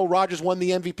 even though Rodgers won the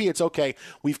MVP, it's okay,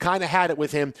 we've kind of had it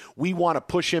with him. We want to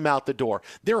push him out the door.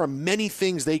 There are many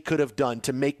things they could have done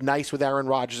to make nice with Aaron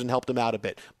Rodgers and helped him out a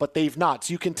bit, but they've not.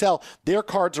 So you can tell their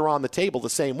cards are on the table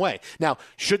the same way. Now,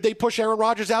 should they push Aaron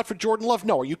Rodgers out for Jordan Love?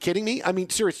 No. Are you kidding me? I mean,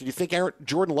 seriously, do you think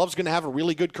Jordan Love's going to have a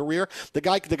really good career? The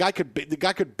guy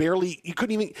could barely, you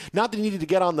couldn't even, not that he needed to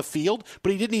get on the field,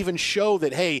 but he didn't even show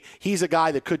that, hey, he's a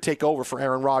guy that could take over for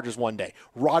Aaron Rodgers one day.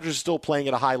 Rodgers is still playing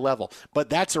at a high level, but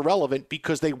that's irrelevant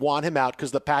because they want him out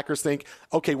because the Packers think,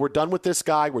 okay, we're done with this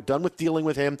guy. We're done with dealing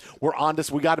with him.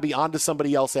 We got to be on to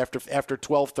somebody else after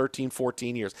 12, 13,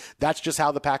 14 years. That's just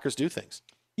how the Packers do things.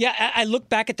 Yeah, I look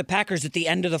back at the Packers at the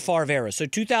end of the Favre era. So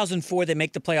 2004, they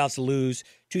make the playoffs, lose.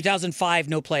 2005,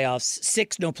 no playoffs.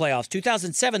 6, no playoffs.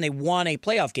 2007, they won a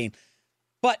playoff game.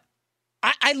 But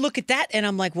I look at that and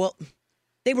I'm like, well,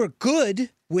 they were good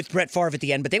with Brett Favre at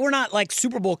the end, but they were not like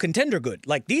Super Bowl contender good.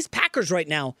 Like these Packers right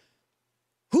now,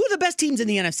 who are the best teams in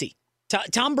the NFC?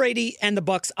 Tom Brady and the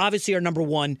Bucs obviously are number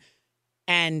one.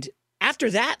 And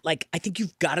after that, like I think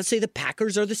you've got to say the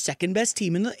Packers are the second best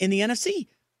team in the NFC.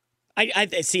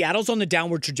 Seattle's on the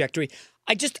downward trajectory.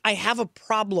 I have a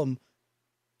problem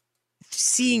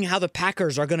seeing how the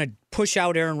Packers are going to push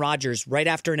out Aaron Rodgers right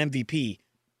after an MVP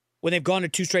when they've gone to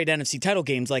 2 straight NFC title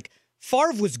games. Like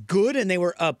Favre was good and they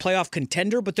were a playoff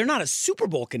contender, but they're not a Super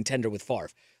Bowl contender with Favre.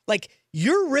 Like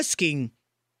you're risking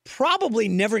probably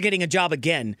never getting a job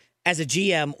again as a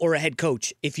GM or a head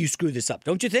coach if you screw this up.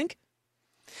 Don't you think?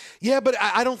 Yeah, but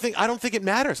I don't think it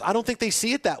matters. I don't think they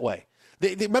see it that way.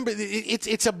 Remember,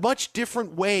 it's a much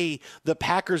different way the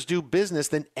Packers do business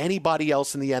than anybody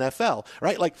else in the NFL,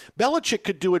 right? Like Belichick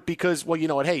could do it because, well, you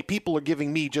know what? Hey, people are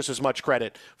giving me just as much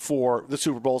credit for the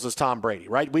Super Bowls as Tom Brady,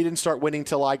 right? We didn't start winning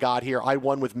till I got here. I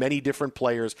won with many different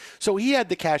players, so he had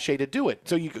the cachet to do it.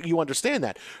 So you understand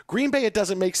that. Green Bay, it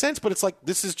doesn't make sense, but it's like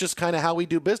this is just kind of how we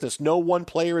do business. No one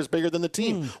player is bigger than the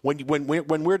team. When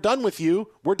we're done with you,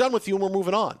 we're done with you, and we're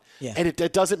moving on. Yeah. And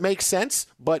it doesn't make sense,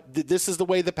 but this is the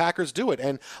way the Packers do it.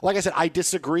 And like I said, I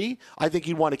disagree. I think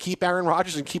you'd want to keep Aaron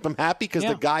Rodgers and keep him happy because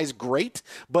the guy's great,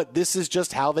 but this is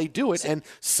just how they do it. And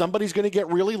somebody's going to get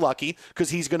really lucky because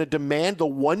he's going to demand the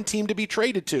one team to be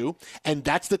traded to, and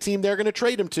that's the team they're going to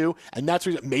trade him to. And that's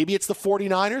maybe it's the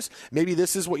 49ers. Maybe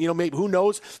this is what, maybe who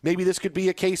knows? Maybe this could be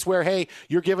a case where, hey,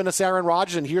 you're giving us Aaron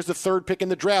Rodgers and here's the 3rd pick in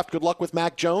the draft. Good luck with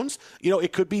Mac Jones.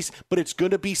 It could be, but it's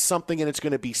going to be something, and it's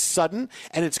going to be sudden,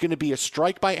 and it's going to be a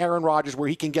strike by Aaron Rodgers where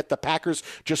he can get the Packers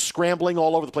just scrambling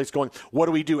all over the place going, what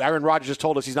do we do? Aaron Rodgers just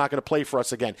told us he's not going to play for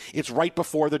us again. It's right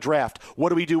before the draft. What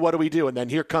do we do? What do we do? And then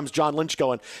here comes John Lynch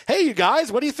going, hey, you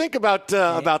guys, what do you think about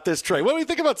this trade? What do you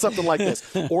think about something like this?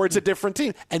 Or it's a different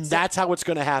team. And that's how it's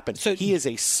going to happen. So he is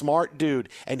a smart dude,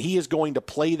 and he is going to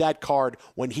play that card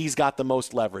when he's got the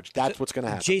most leverage. That's what's going to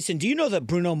happen. Jason, do you know the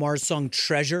Bruno Mars song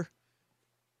Treasure?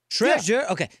 Treasure?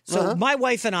 Yeah. Okay. So my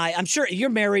wife and I, I'm sure you're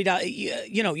married,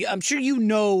 I'm sure you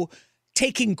know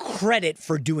taking credit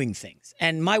for doing things.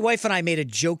 And my wife and I made a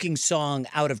joking song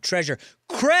out of Treasure.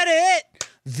 Credit!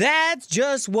 That's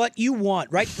just what you want,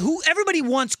 right? Everybody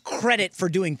wants credit for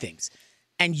doing things.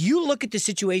 And you look at the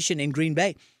situation in Green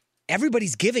Bay,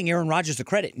 everybody's giving Aaron Rodgers the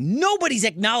credit. Nobody's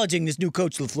acknowledging this new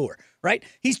coach, LaFleur, right?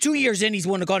 He's 2 years in, he's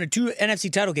gone to 2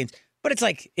 NFC title games. But it's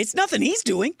like, it's nothing he's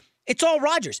doing. It's all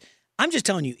Rodgers. I'm just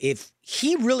telling you, if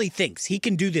he really thinks he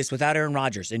can do this without Aaron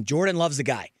Rodgers and Jordan Love's the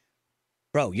guy,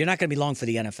 bro, you're not going to be long for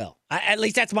the NFL. At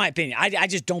least that's my opinion. I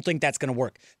just don't think that's going to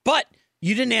work. But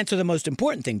you didn't answer the most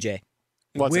important thing, Jay.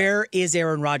 Where is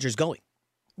Aaron Rodgers going?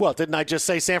 Well, didn't I just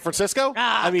say San Francisco?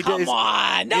 Come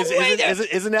on. No way.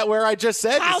 Isn't that where I just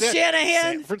said? Kyle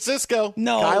Shanahan? San Francisco.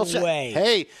 No way.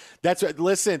 Hey,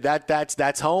 listen,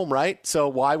 that's home, right? So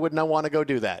why wouldn't I want to go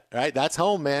do that, right? That's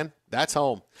home, man. That's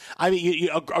home. I mean,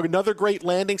 another great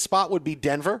landing spot would be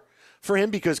Denver for him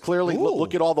because clearly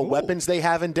look at all the weapons they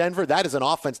have in Denver. That is an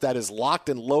offense that is locked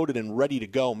and loaded and ready to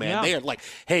go, man. Yeah. They are like,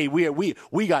 hey, we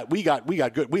got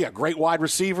great wide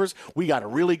receivers. We got a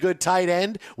really good tight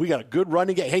end. We got a good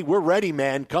running game. Hey, we're ready,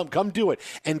 man. Come do it.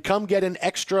 And come get an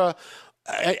extra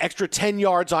 10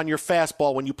 yards on your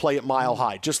fastball when you play it mile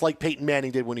high, just like Peyton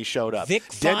Manning did when he showed up. Vic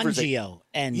Fangio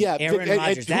and Aaron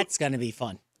Rodgers. That's going to be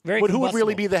fun. Very But who would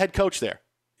really be the head coach there?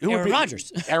 Aaron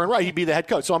Rodgers. Aaron Rodgers, he'd be the head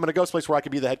coach. So I'm going to go someplace where I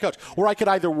could be the head coach. Or I could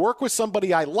either work with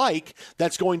somebody I like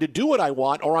that's going to do what I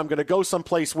want, or I'm going to go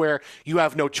someplace where you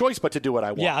have no choice but to do what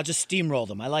I want. Yeah, I'll just steamroll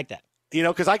them. I like that.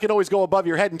 Because I can always go above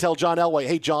your head and tell John Elway,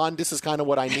 hey, John, this is kind of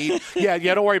what I need. yeah,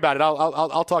 don't worry about it.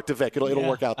 I'll talk to Vic. It'll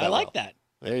work out that I like well. that.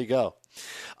 There you go.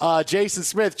 Jason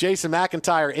Smith, Jason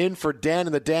McIntyre in for Dan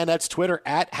and the Danettes. Twitter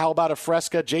at How About a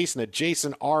Fresca. Jason at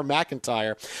Jason R.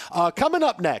 McIntyre. Coming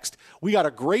up next, we got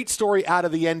a great story out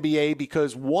of the NBA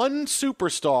because one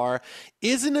superstar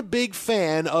isn't a big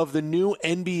fan of the new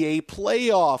NBA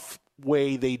playoff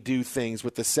way they do things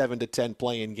with the 7-10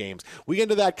 play-in games. We get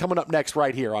into that coming up next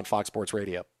right here on Fox Sports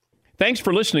Radio. Thanks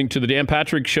for listening to the Dan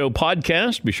Patrick Show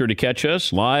podcast. Be sure to catch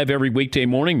us live every weekday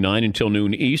morning, 9 until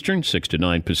noon Eastern, 6 to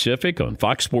 9 Pacific on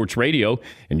Fox Sports Radio.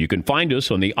 And you can find us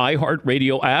on the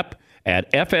iHeartRadio app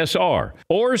at FSR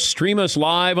or stream us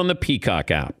live on the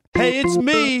Peacock app. Hey, it's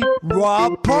me,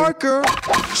 Rob Parker.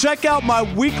 Check out my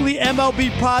weekly MLB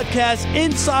podcast,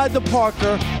 Inside the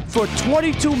Parker, for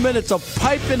 22 minutes of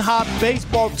piping hot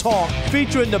baseball talk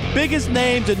featuring the biggest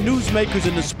names and newsmakers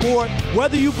in the sport.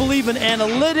 Whether you believe in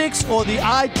analytics or the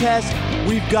eye test,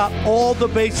 we've got all the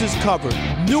bases covered.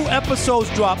 New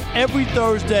episodes drop every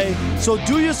Thursday, so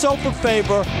do yourself a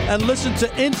favor and listen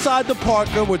to Inside the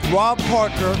Parker with Rob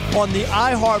Parker on the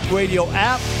iHeartRadio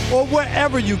app or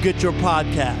wherever you get your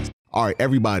podcast. All right,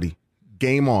 everybody,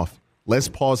 game off. Let's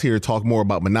pause here to talk more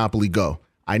about Monopoly Go.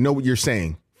 I know what you're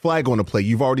saying. Flag on the play.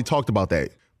 You've already talked about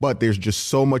that. But there's just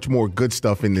so much more good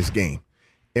stuff in this game.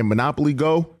 In Monopoly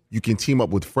Go, you can team up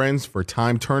with friends for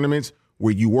time tournaments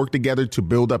where you work together to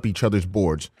build up each other's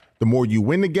boards. The more you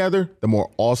win together, the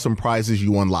more awesome prizes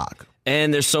you unlock.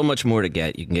 And there's so much more to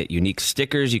get. You can get unique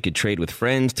stickers. You could trade with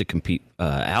friends to compete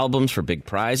albums for big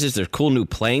prizes. There's cool new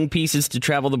playing pieces to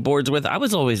travel the boards with. I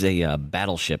was always a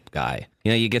battleship guy.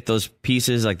 You get those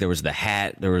pieces, like there was the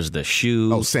hat, there was the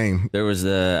shoe. Oh, same. I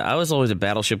was always a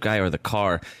battleship guy, or the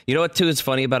car. You know what, too, is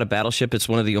funny about a battleship? It's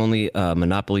one of the only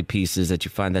Monopoly pieces that you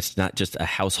find that's not just a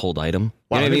household item.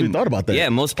 Wow, I never even thought about that. Yeah,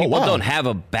 most people don't have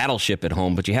a battleship at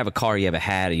home, but you have a car, you have a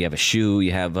hat, you have a shoe,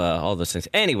 you have all those things.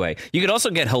 Anyway, you could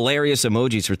also get hilarious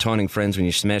emojis for taunting friends when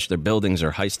you smash their buildings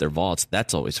or heist their vaults.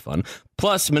 That's always fun.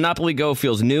 Plus, Monopoly Go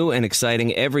feels new and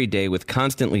exciting every day with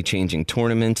constantly changing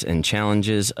tournaments and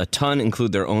challenges. A ton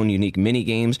include their own unique mini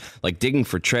games like digging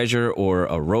for treasure or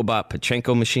a robot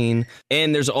Pachinko machine.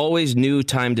 And there's always new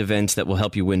timed events that will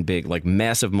help you win big, like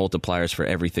massive multipliers for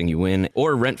everything you win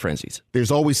or rent frenzies.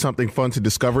 There's always something fun to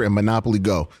discover in Monopoly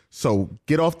Go. So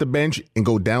get off the bench and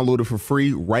go download it for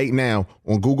free right now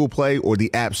on Google Play or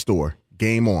the App Store.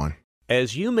 Game on.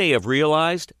 As you may have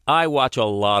realized, I watch a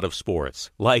lot of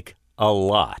sports, like a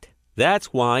lot. That's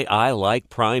why I like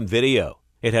Prime Video.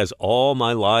 It has all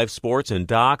my live sports and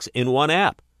docs in one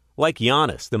app, like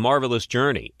Giannis, The Marvelous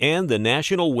Journey, and the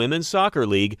National Women's Soccer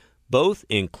League, both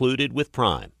included with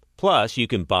Prime. Plus, you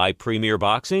can buy Premier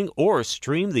Boxing or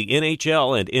stream the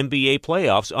NHL and NBA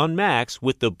playoffs on Max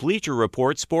with the Bleacher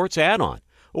Report Sports add-on,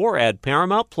 or add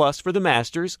Paramount Plus for the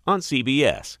Masters on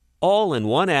CBS. All in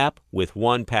one app with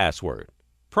one password.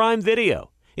 Prime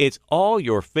Video. It's all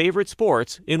your favorite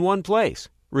sports in one place.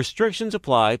 Restrictions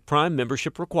apply. Prime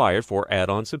membership required for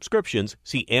add-on subscriptions.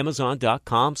 See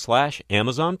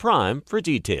Amazon.com/Amazon Prime for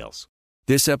details.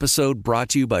 This episode brought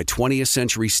to you by 20th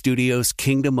Century Studios'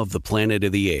 Kingdom of the Planet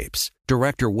of the Apes.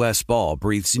 Director Wes Ball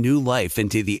breathes new life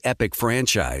into the epic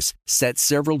franchise, set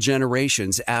several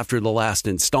generations after the last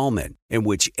installment, in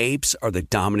which apes are the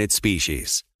dominant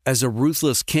species. As a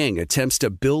ruthless king attempts to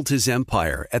build his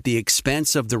empire at the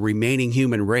expense of the remaining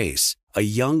human race, a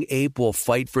young ape will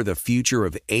fight for the future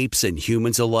of apes and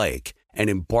humans alike and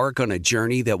embark on a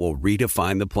journey that will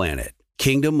redefine the planet.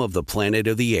 Kingdom of the Planet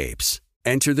of the Apes.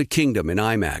 Enter the kingdom in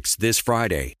IMAX this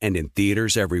Friday and in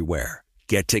theaters everywhere.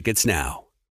 Get tickets now.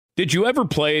 Did you ever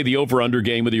play the over-under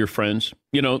game with your friends?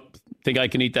 Think I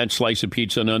can eat that slice of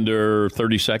pizza in under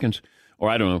 30 seconds? Or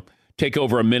I don't know, take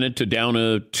over a minute to down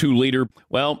a 2-liter?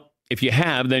 Well, if you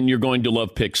have, then you're going to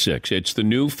love Pick 6. It's the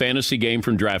new fantasy game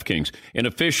from DraftKings, an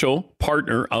official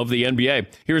partner of the NBA.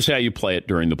 Here's how you play it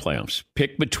during the playoffs.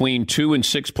 Pick between 2 and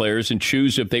 6 players and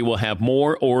choose if they will have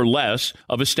more or less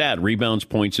of a stat, rebounds,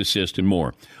 points, assists, and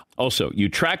more. Also, you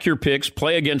track your picks,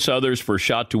 play against others for a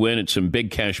shot to win at some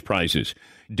big cash prizes.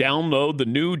 Download the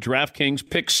new DraftKings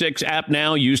Pick 6 app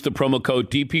now. Use the promo code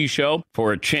DPSHOW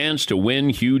for a chance to win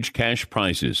huge cash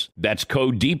prizes. That's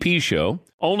code DPSHOW.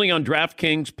 Only on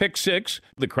DraftKings Pick 6.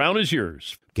 The crown is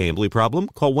yours. Gambling problem?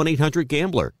 Call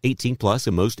 1-800-GAMBLER. 18 plus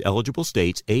in most eligible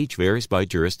states. Age varies by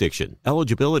jurisdiction.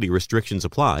 Eligibility restrictions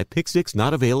apply. Pick six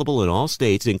not available in all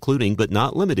states, including but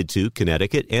not limited to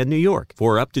Connecticut and New York.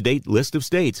 For up-to-date list of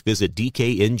states, visit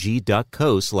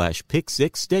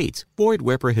dkng.co/pick6states. Void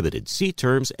where prohibited. See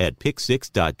terms at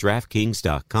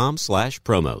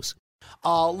pick6.draftkings.com/promos.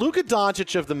 Luka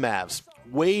Doncic of the Mavs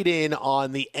weighed in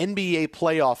on the NBA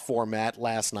playoff format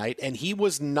last night, and he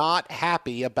was not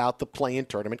happy about the play-in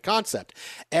tournament concept.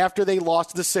 After they lost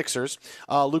to the Sixers,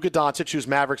 Luka Doncic, whose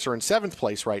Mavericks are in 7th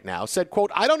place right now, said,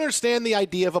 quote, "I don't understand the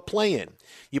idea of a play-in.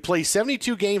 You play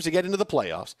 72 games to get into the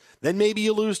playoffs, then maybe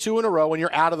you lose 2 in a row and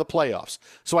you're out of the playoffs.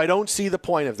 So I don't see the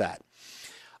point of that."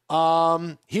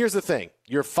 Here's the thing.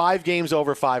 You're 5 games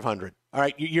over 500. All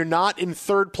right, you're not in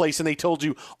 3rd place, and they told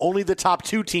you only the top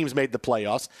 2 teams made the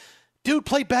playoffs. Dude,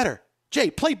 play better. Jay,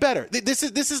 play better. This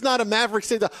is not a Mavericks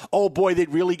thing. Oh, boy,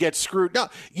 they'd really get screwed. No,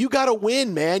 you got to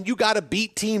win, man. You got to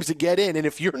beat teams to get in. And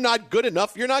if you're not good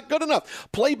enough, you're not good enough.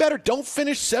 Play better. Don't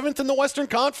finish 7th in the Western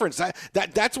Conference.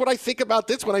 That's what I think about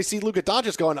this when I see Luka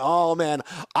Doncic going, oh, man,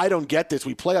 I don't get this.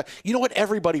 We play. You know what?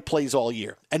 Everybody plays all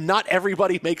year, and not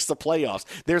everybody makes the playoffs.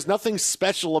 There's nothing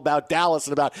special about Dallas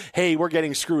and about, hey, we're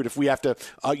getting screwed if we have to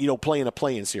play in a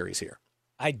play-in series here.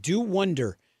 I do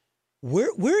wonder,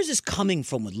 where is this coming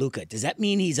from with Luka? Does that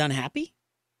mean he's unhappy?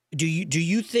 Do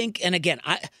you think? And again,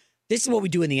 this is what we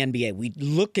do in the NBA. We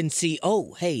look and see,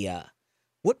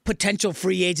 what potential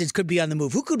free agents could be on the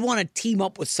move? Who could want to team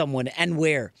up with someone and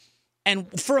where?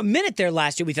 And for a minute there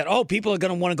last year, we thought, people are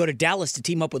going to want to go to Dallas to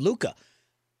team up with Luka.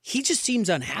 He just seems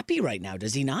unhappy right now,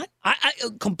 does he not?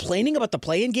 Complaining about the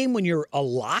play-in game when you're a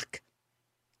lock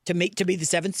to be the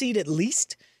 7th seed at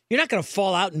least. You're not going to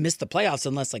fall out and miss the playoffs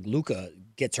unless like Luka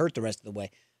gets hurt the rest of the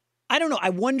way. I don't know. I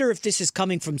wonder if this is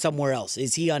coming from somewhere else.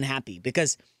 Is he unhappy?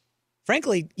 Because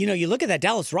frankly, you look at that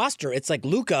Dallas roster, it's like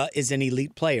Luka is an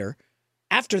elite player.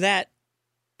 After that,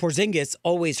 Porzingis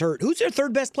always hurt. Who's their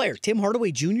 3rd best player? Tim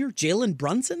Hardaway Jr., Jalen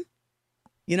Brunson?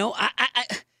 I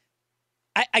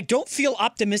don't feel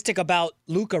optimistic about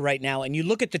Luka right now. And you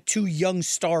look at the 2 young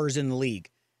stars in the league.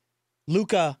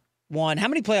 Luka won. How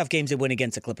many playoff games did he win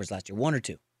against the Clippers last year? 1 or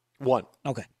 2? 1.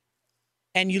 Okay.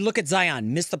 And you look at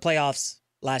Zion, missed the playoffs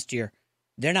last year.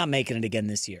 They're not making it again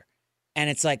this year. And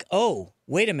it's like, oh,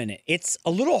 wait a minute. It's a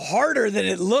little harder than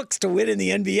it looks to win in the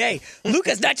NBA.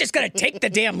 Luka's not just going to take the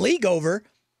damn league over.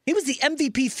 He was the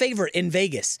MVP favorite in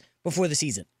Vegas before the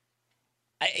season.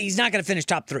 He's not going to finish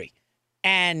top 3.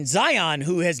 And Zion,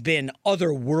 who has been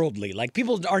otherworldly, like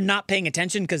people are not paying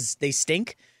attention because they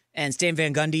stink. And Stan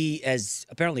Van Gundy has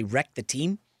apparently wrecked the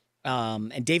team.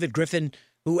 And David Griffin,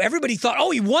 who everybody thought,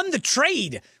 he won the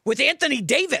trade with Anthony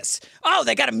Davis. Oh,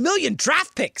 they got 1 million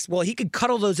draft picks. Well, he could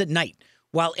cuddle those at night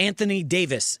while Anthony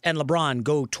Davis and LeBron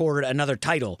go toward another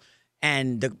title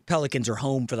and the Pelicans are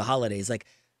home for the holidays. Like,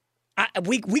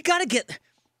 we got to get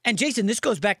 – and, Jason, this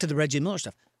goes back to the Reggie Miller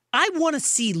stuff. I want to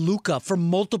see Luka for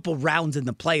multiple rounds in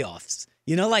the playoffs.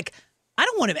 I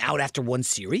don't want him out after one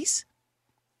series.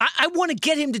 I want to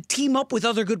get him to team up with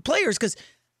other good players because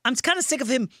I'm kind of sick of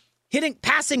him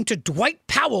passing to Dwight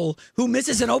Powell, who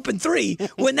misses an open 3,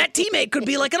 when that teammate could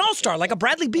be like an all-star, like a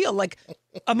Bradley Beal. Like,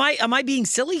 am I being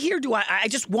silly here? Do I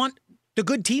just want the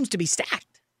good teams to be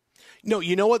stacked? No,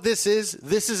 you know what this is?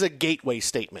 This is a gateway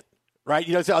statement. Right?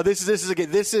 This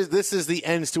is the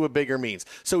ends to a bigger means.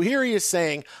 So here he is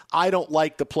saying, I don't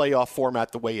like the playoff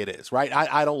format the way it is, right?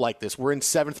 I don't like this. We're in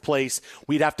 7th place.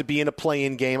 We'd have to be in a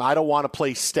play-in game. I don't want to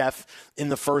play Steph in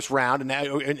the first round and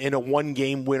in a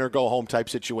 1-game win-or-go-home type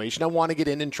situation. I want to get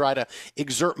in and try to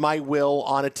exert my will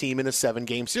on a team in a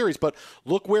 7-game series. But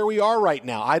look where we are right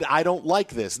now. I don't like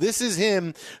this. This is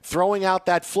him throwing out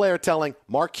that flare telling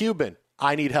Mark Cuban,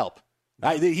 I need help.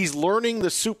 He's learning the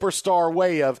superstar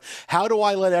way of how do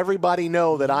I let everybody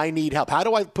know that I need help? How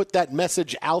do I put that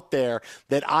message out there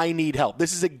that I need help?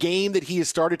 This is a game that he has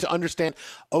started to understand,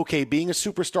 okay, being a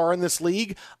superstar in this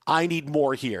league, I need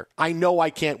more here. I know I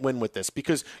can't win with this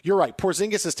because you're right.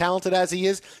 Porzingis, as talented as he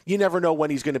is, you never know when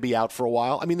he's going to be out for a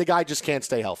while. I mean, the guy just can't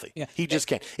stay healthy. Yeah. He just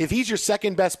can't. If he's your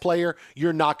 2nd best player,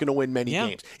 you're not going to win many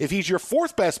games. If he's your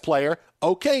 4th best player,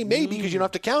 okay, maybe because you don't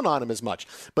have to count on him as much.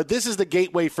 But this is the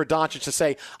gateway for Doncic to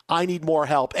say, I need more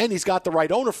help. And he's got the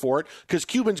right owner for it because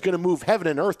Cuban's going to move heaven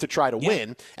and earth to try to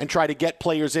win and try to get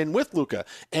players in with Luka.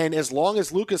 And as long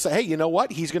as Luka says, hey, you know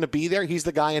what? He's going to be there. He's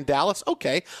the guy in Dallas.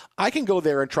 Okay, I can go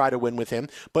there and try to win with him.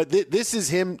 But this is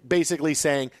him basically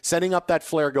saying, setting up that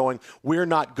flare going, we're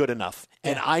not good enough.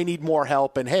 And I need more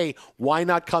help. And hey, why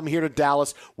not come here to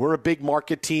Dallas? We're a big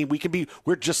market team.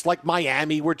 We're just like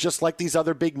Miami. We're just like these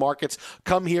other big markets.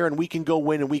 Come here and we can go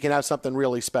win and we can have something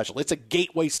really special. It's a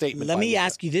gateway statement. Let me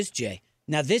ask you this, Jay.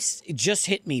 Now, this just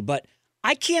hit me, but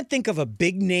I can't think of a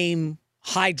big-name,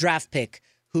 high draft pick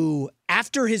who,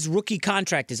 after his rookie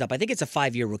contract is up, I think it's a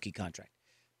 5-year rookie contract,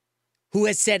 who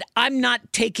has said, I'm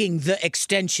not taking the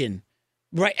extension.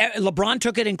 Right? LeBron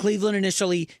took it in Cleveland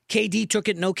initially. KD took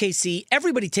it in OKC.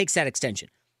 Everybody takes that extension.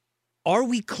 Are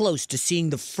we close to seeing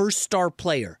the first star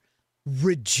player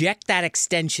reject that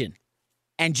extension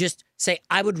and just say,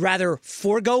 I would rather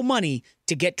forego money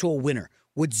to get to a winner?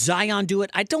 Would Zion do it?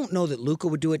 I don't know that Luka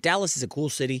would do it. Dallas is a cool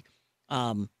city.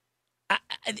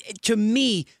 To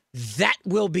me, that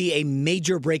will be a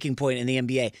major breaking point in the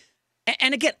NBA.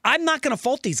 And again, I'm not going to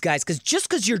fault these guys because just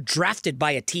because you're drafted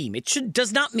by a team,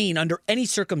 does not mean under any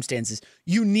circumstances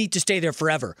you need to stay there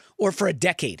forever or for a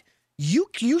decade.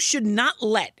 You should not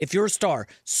let, if you're a star,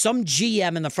 some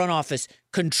GM in the front office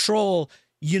control,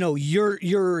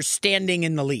 your standing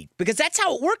in the league, because that's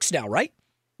how it works now, right?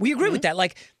 We agree with that.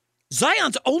 Like,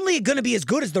 Zion's only going to be as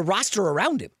good as the roster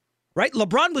around him, right?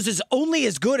 LeBron was only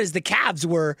as good as the Cavs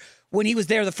were when he was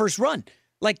there the first run.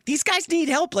 Like, these guys need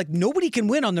help. Like, nobody can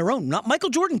win on their own. Not Michael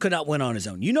Jordan could not win on his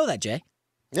own. You know that, Jay.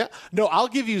 Yeah. No, I'll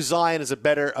give you Zion as a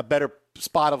better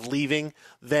spot of leaving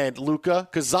than Luka,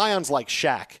 because Zion's like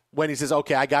Shaq when he says,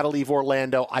 okay, I got to leave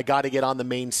Orlando, I got to get on the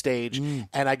main stage,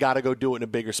 and I got to go do it in a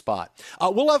bigger spot.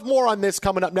 We'll have more on this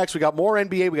coming up next. We got more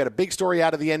NBA. We got a big story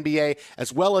out of the NBA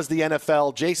as well as the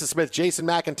NFL. Jason Smith, Jason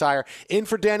McIntyre, in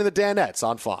for Dan and the Danettes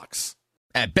on Fox.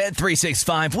 At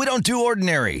Bet365, we don't do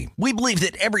ordinary. We believe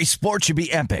that every sport should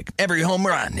be epic. Every home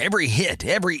run, every hit,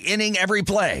 every inning, every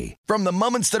play. From the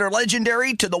moments that are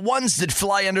legendary to the ones that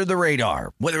fly under the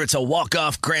radar. Whether it's a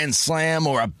walk-off grand slam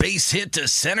or a base hit to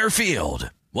center field.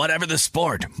 Whatever the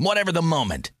sport, whatever the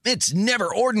moment. It's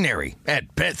never ordinary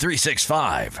at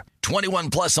Bet365. 21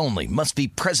 plus only. Must be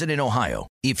present in Ohio.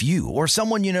 If you or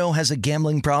someone you know has a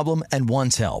gambling problem and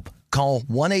wants help, call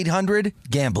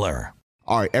 1-800-GAMBLER.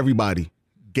 All right, everybody.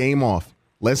 Game off.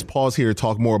 Let's pause here to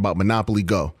talk more about Monopoly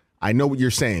Go. I know what you're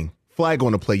saying. Flag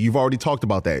on the play. You've already talked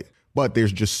about that. But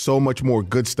there's just so much more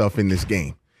good stuff in this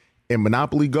game. In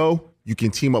Monopoly Go, you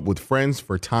can team up with friends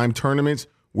for timed tournaments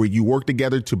where you work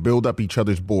together to build up each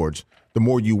other's boards. The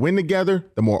more you win together,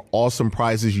 the more awesome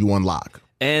prizes you unlock.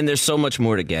 And there's so much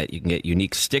more to get. You can get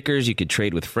unique stickers. You could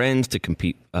trade with friends to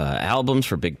compete albums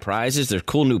for big prizes. There's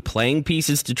cool new playing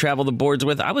pieces to travel the boards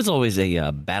with. I was always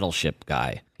a battleship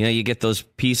guy. You get those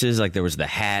pieces, like there was the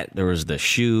hat, there was the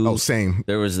shoe. Oh, same.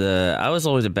 I was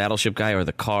always a battleship guy, or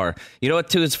the car. You know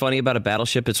what, too, is funny about a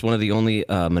battleship? It's one of the only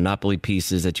Monopoly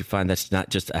pieces that you find that's not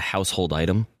just a household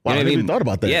item. Wow, I never even thought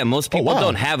about that. Yeah, most people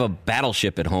don't have a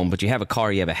battleship at home, but you have a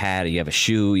car, you have a hat, you have a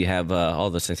shoe, you have all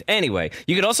those things. Anyway,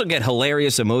 you could also get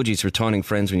hilarious emojis for taunting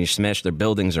friends when you smash their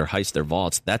buildings or heist their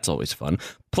vaults. That's always fun.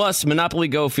 Plus, Monopoly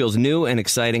Go feels new and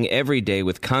exciting every day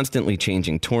with constantly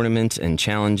changing tournaments and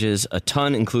challenges. A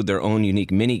ton include their own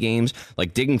unique mini games,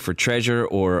 like digging for treasure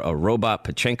or a robot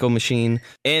Pachinko machine.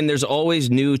 And there's always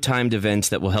new timed events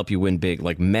that will help you win big,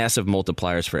 like massive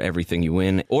multipliers for everything you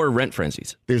win, or rent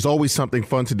frenzies. There's always something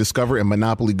fun to discover in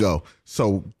Monopoly Go.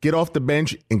 So get off the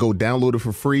bench and go download it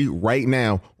for free right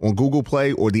now on Google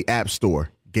Play or the App Store.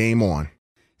 Game on.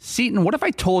 Seton, what if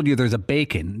I told you there's a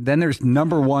bacon, then there's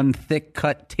number one thick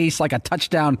cut, tastes like a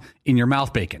touchdown in your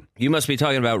mouth bacon? You must be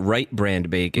talking about Wright brand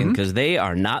bacon, because they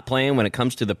are not playing when it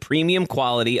comes to the premium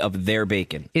quality of their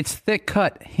bacon. It's thick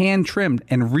cut, hand trimmed,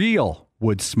 and real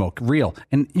wood smoke. Real.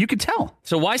 And you can tell.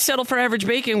 So why settle for average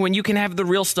bacon when you can have the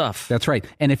real stuff? That's right.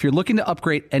 And if you're looking to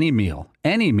upgrade any meal,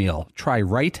 try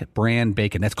Wright brand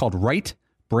bacon. That's called Wright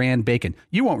brand bacon.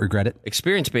 You won't regret it.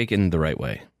 Experience bacon the right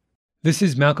way. This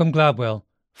is Malcolm Gladwell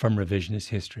from Revisionist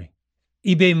History.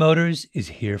 eBay Motors is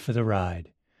here for the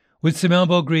ride. With some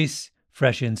elbow grease,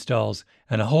 fresh installs,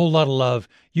 and a whole lot of love,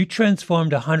 you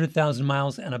transformed 100,000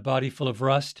 miles and a body full of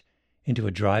rust into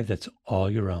a drive that's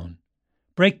all your own.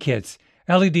 Brake kits,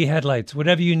 LED headlights,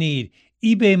 whatever you need,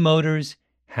 eBay Motors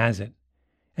has it.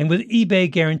 And with eBay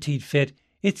Guaranteed Fit,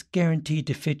 it's guaranteed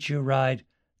to fit your ride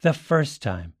the first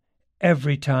time,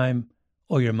 every time,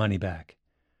 or your money back.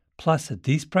 Plus, at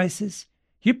these prices,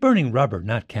 you're burning rubber,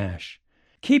 not cash.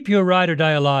 Keep your ride or die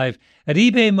alive at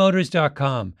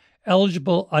ebaymotors.com.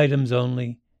 Eligible items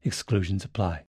only. Exclusions apply.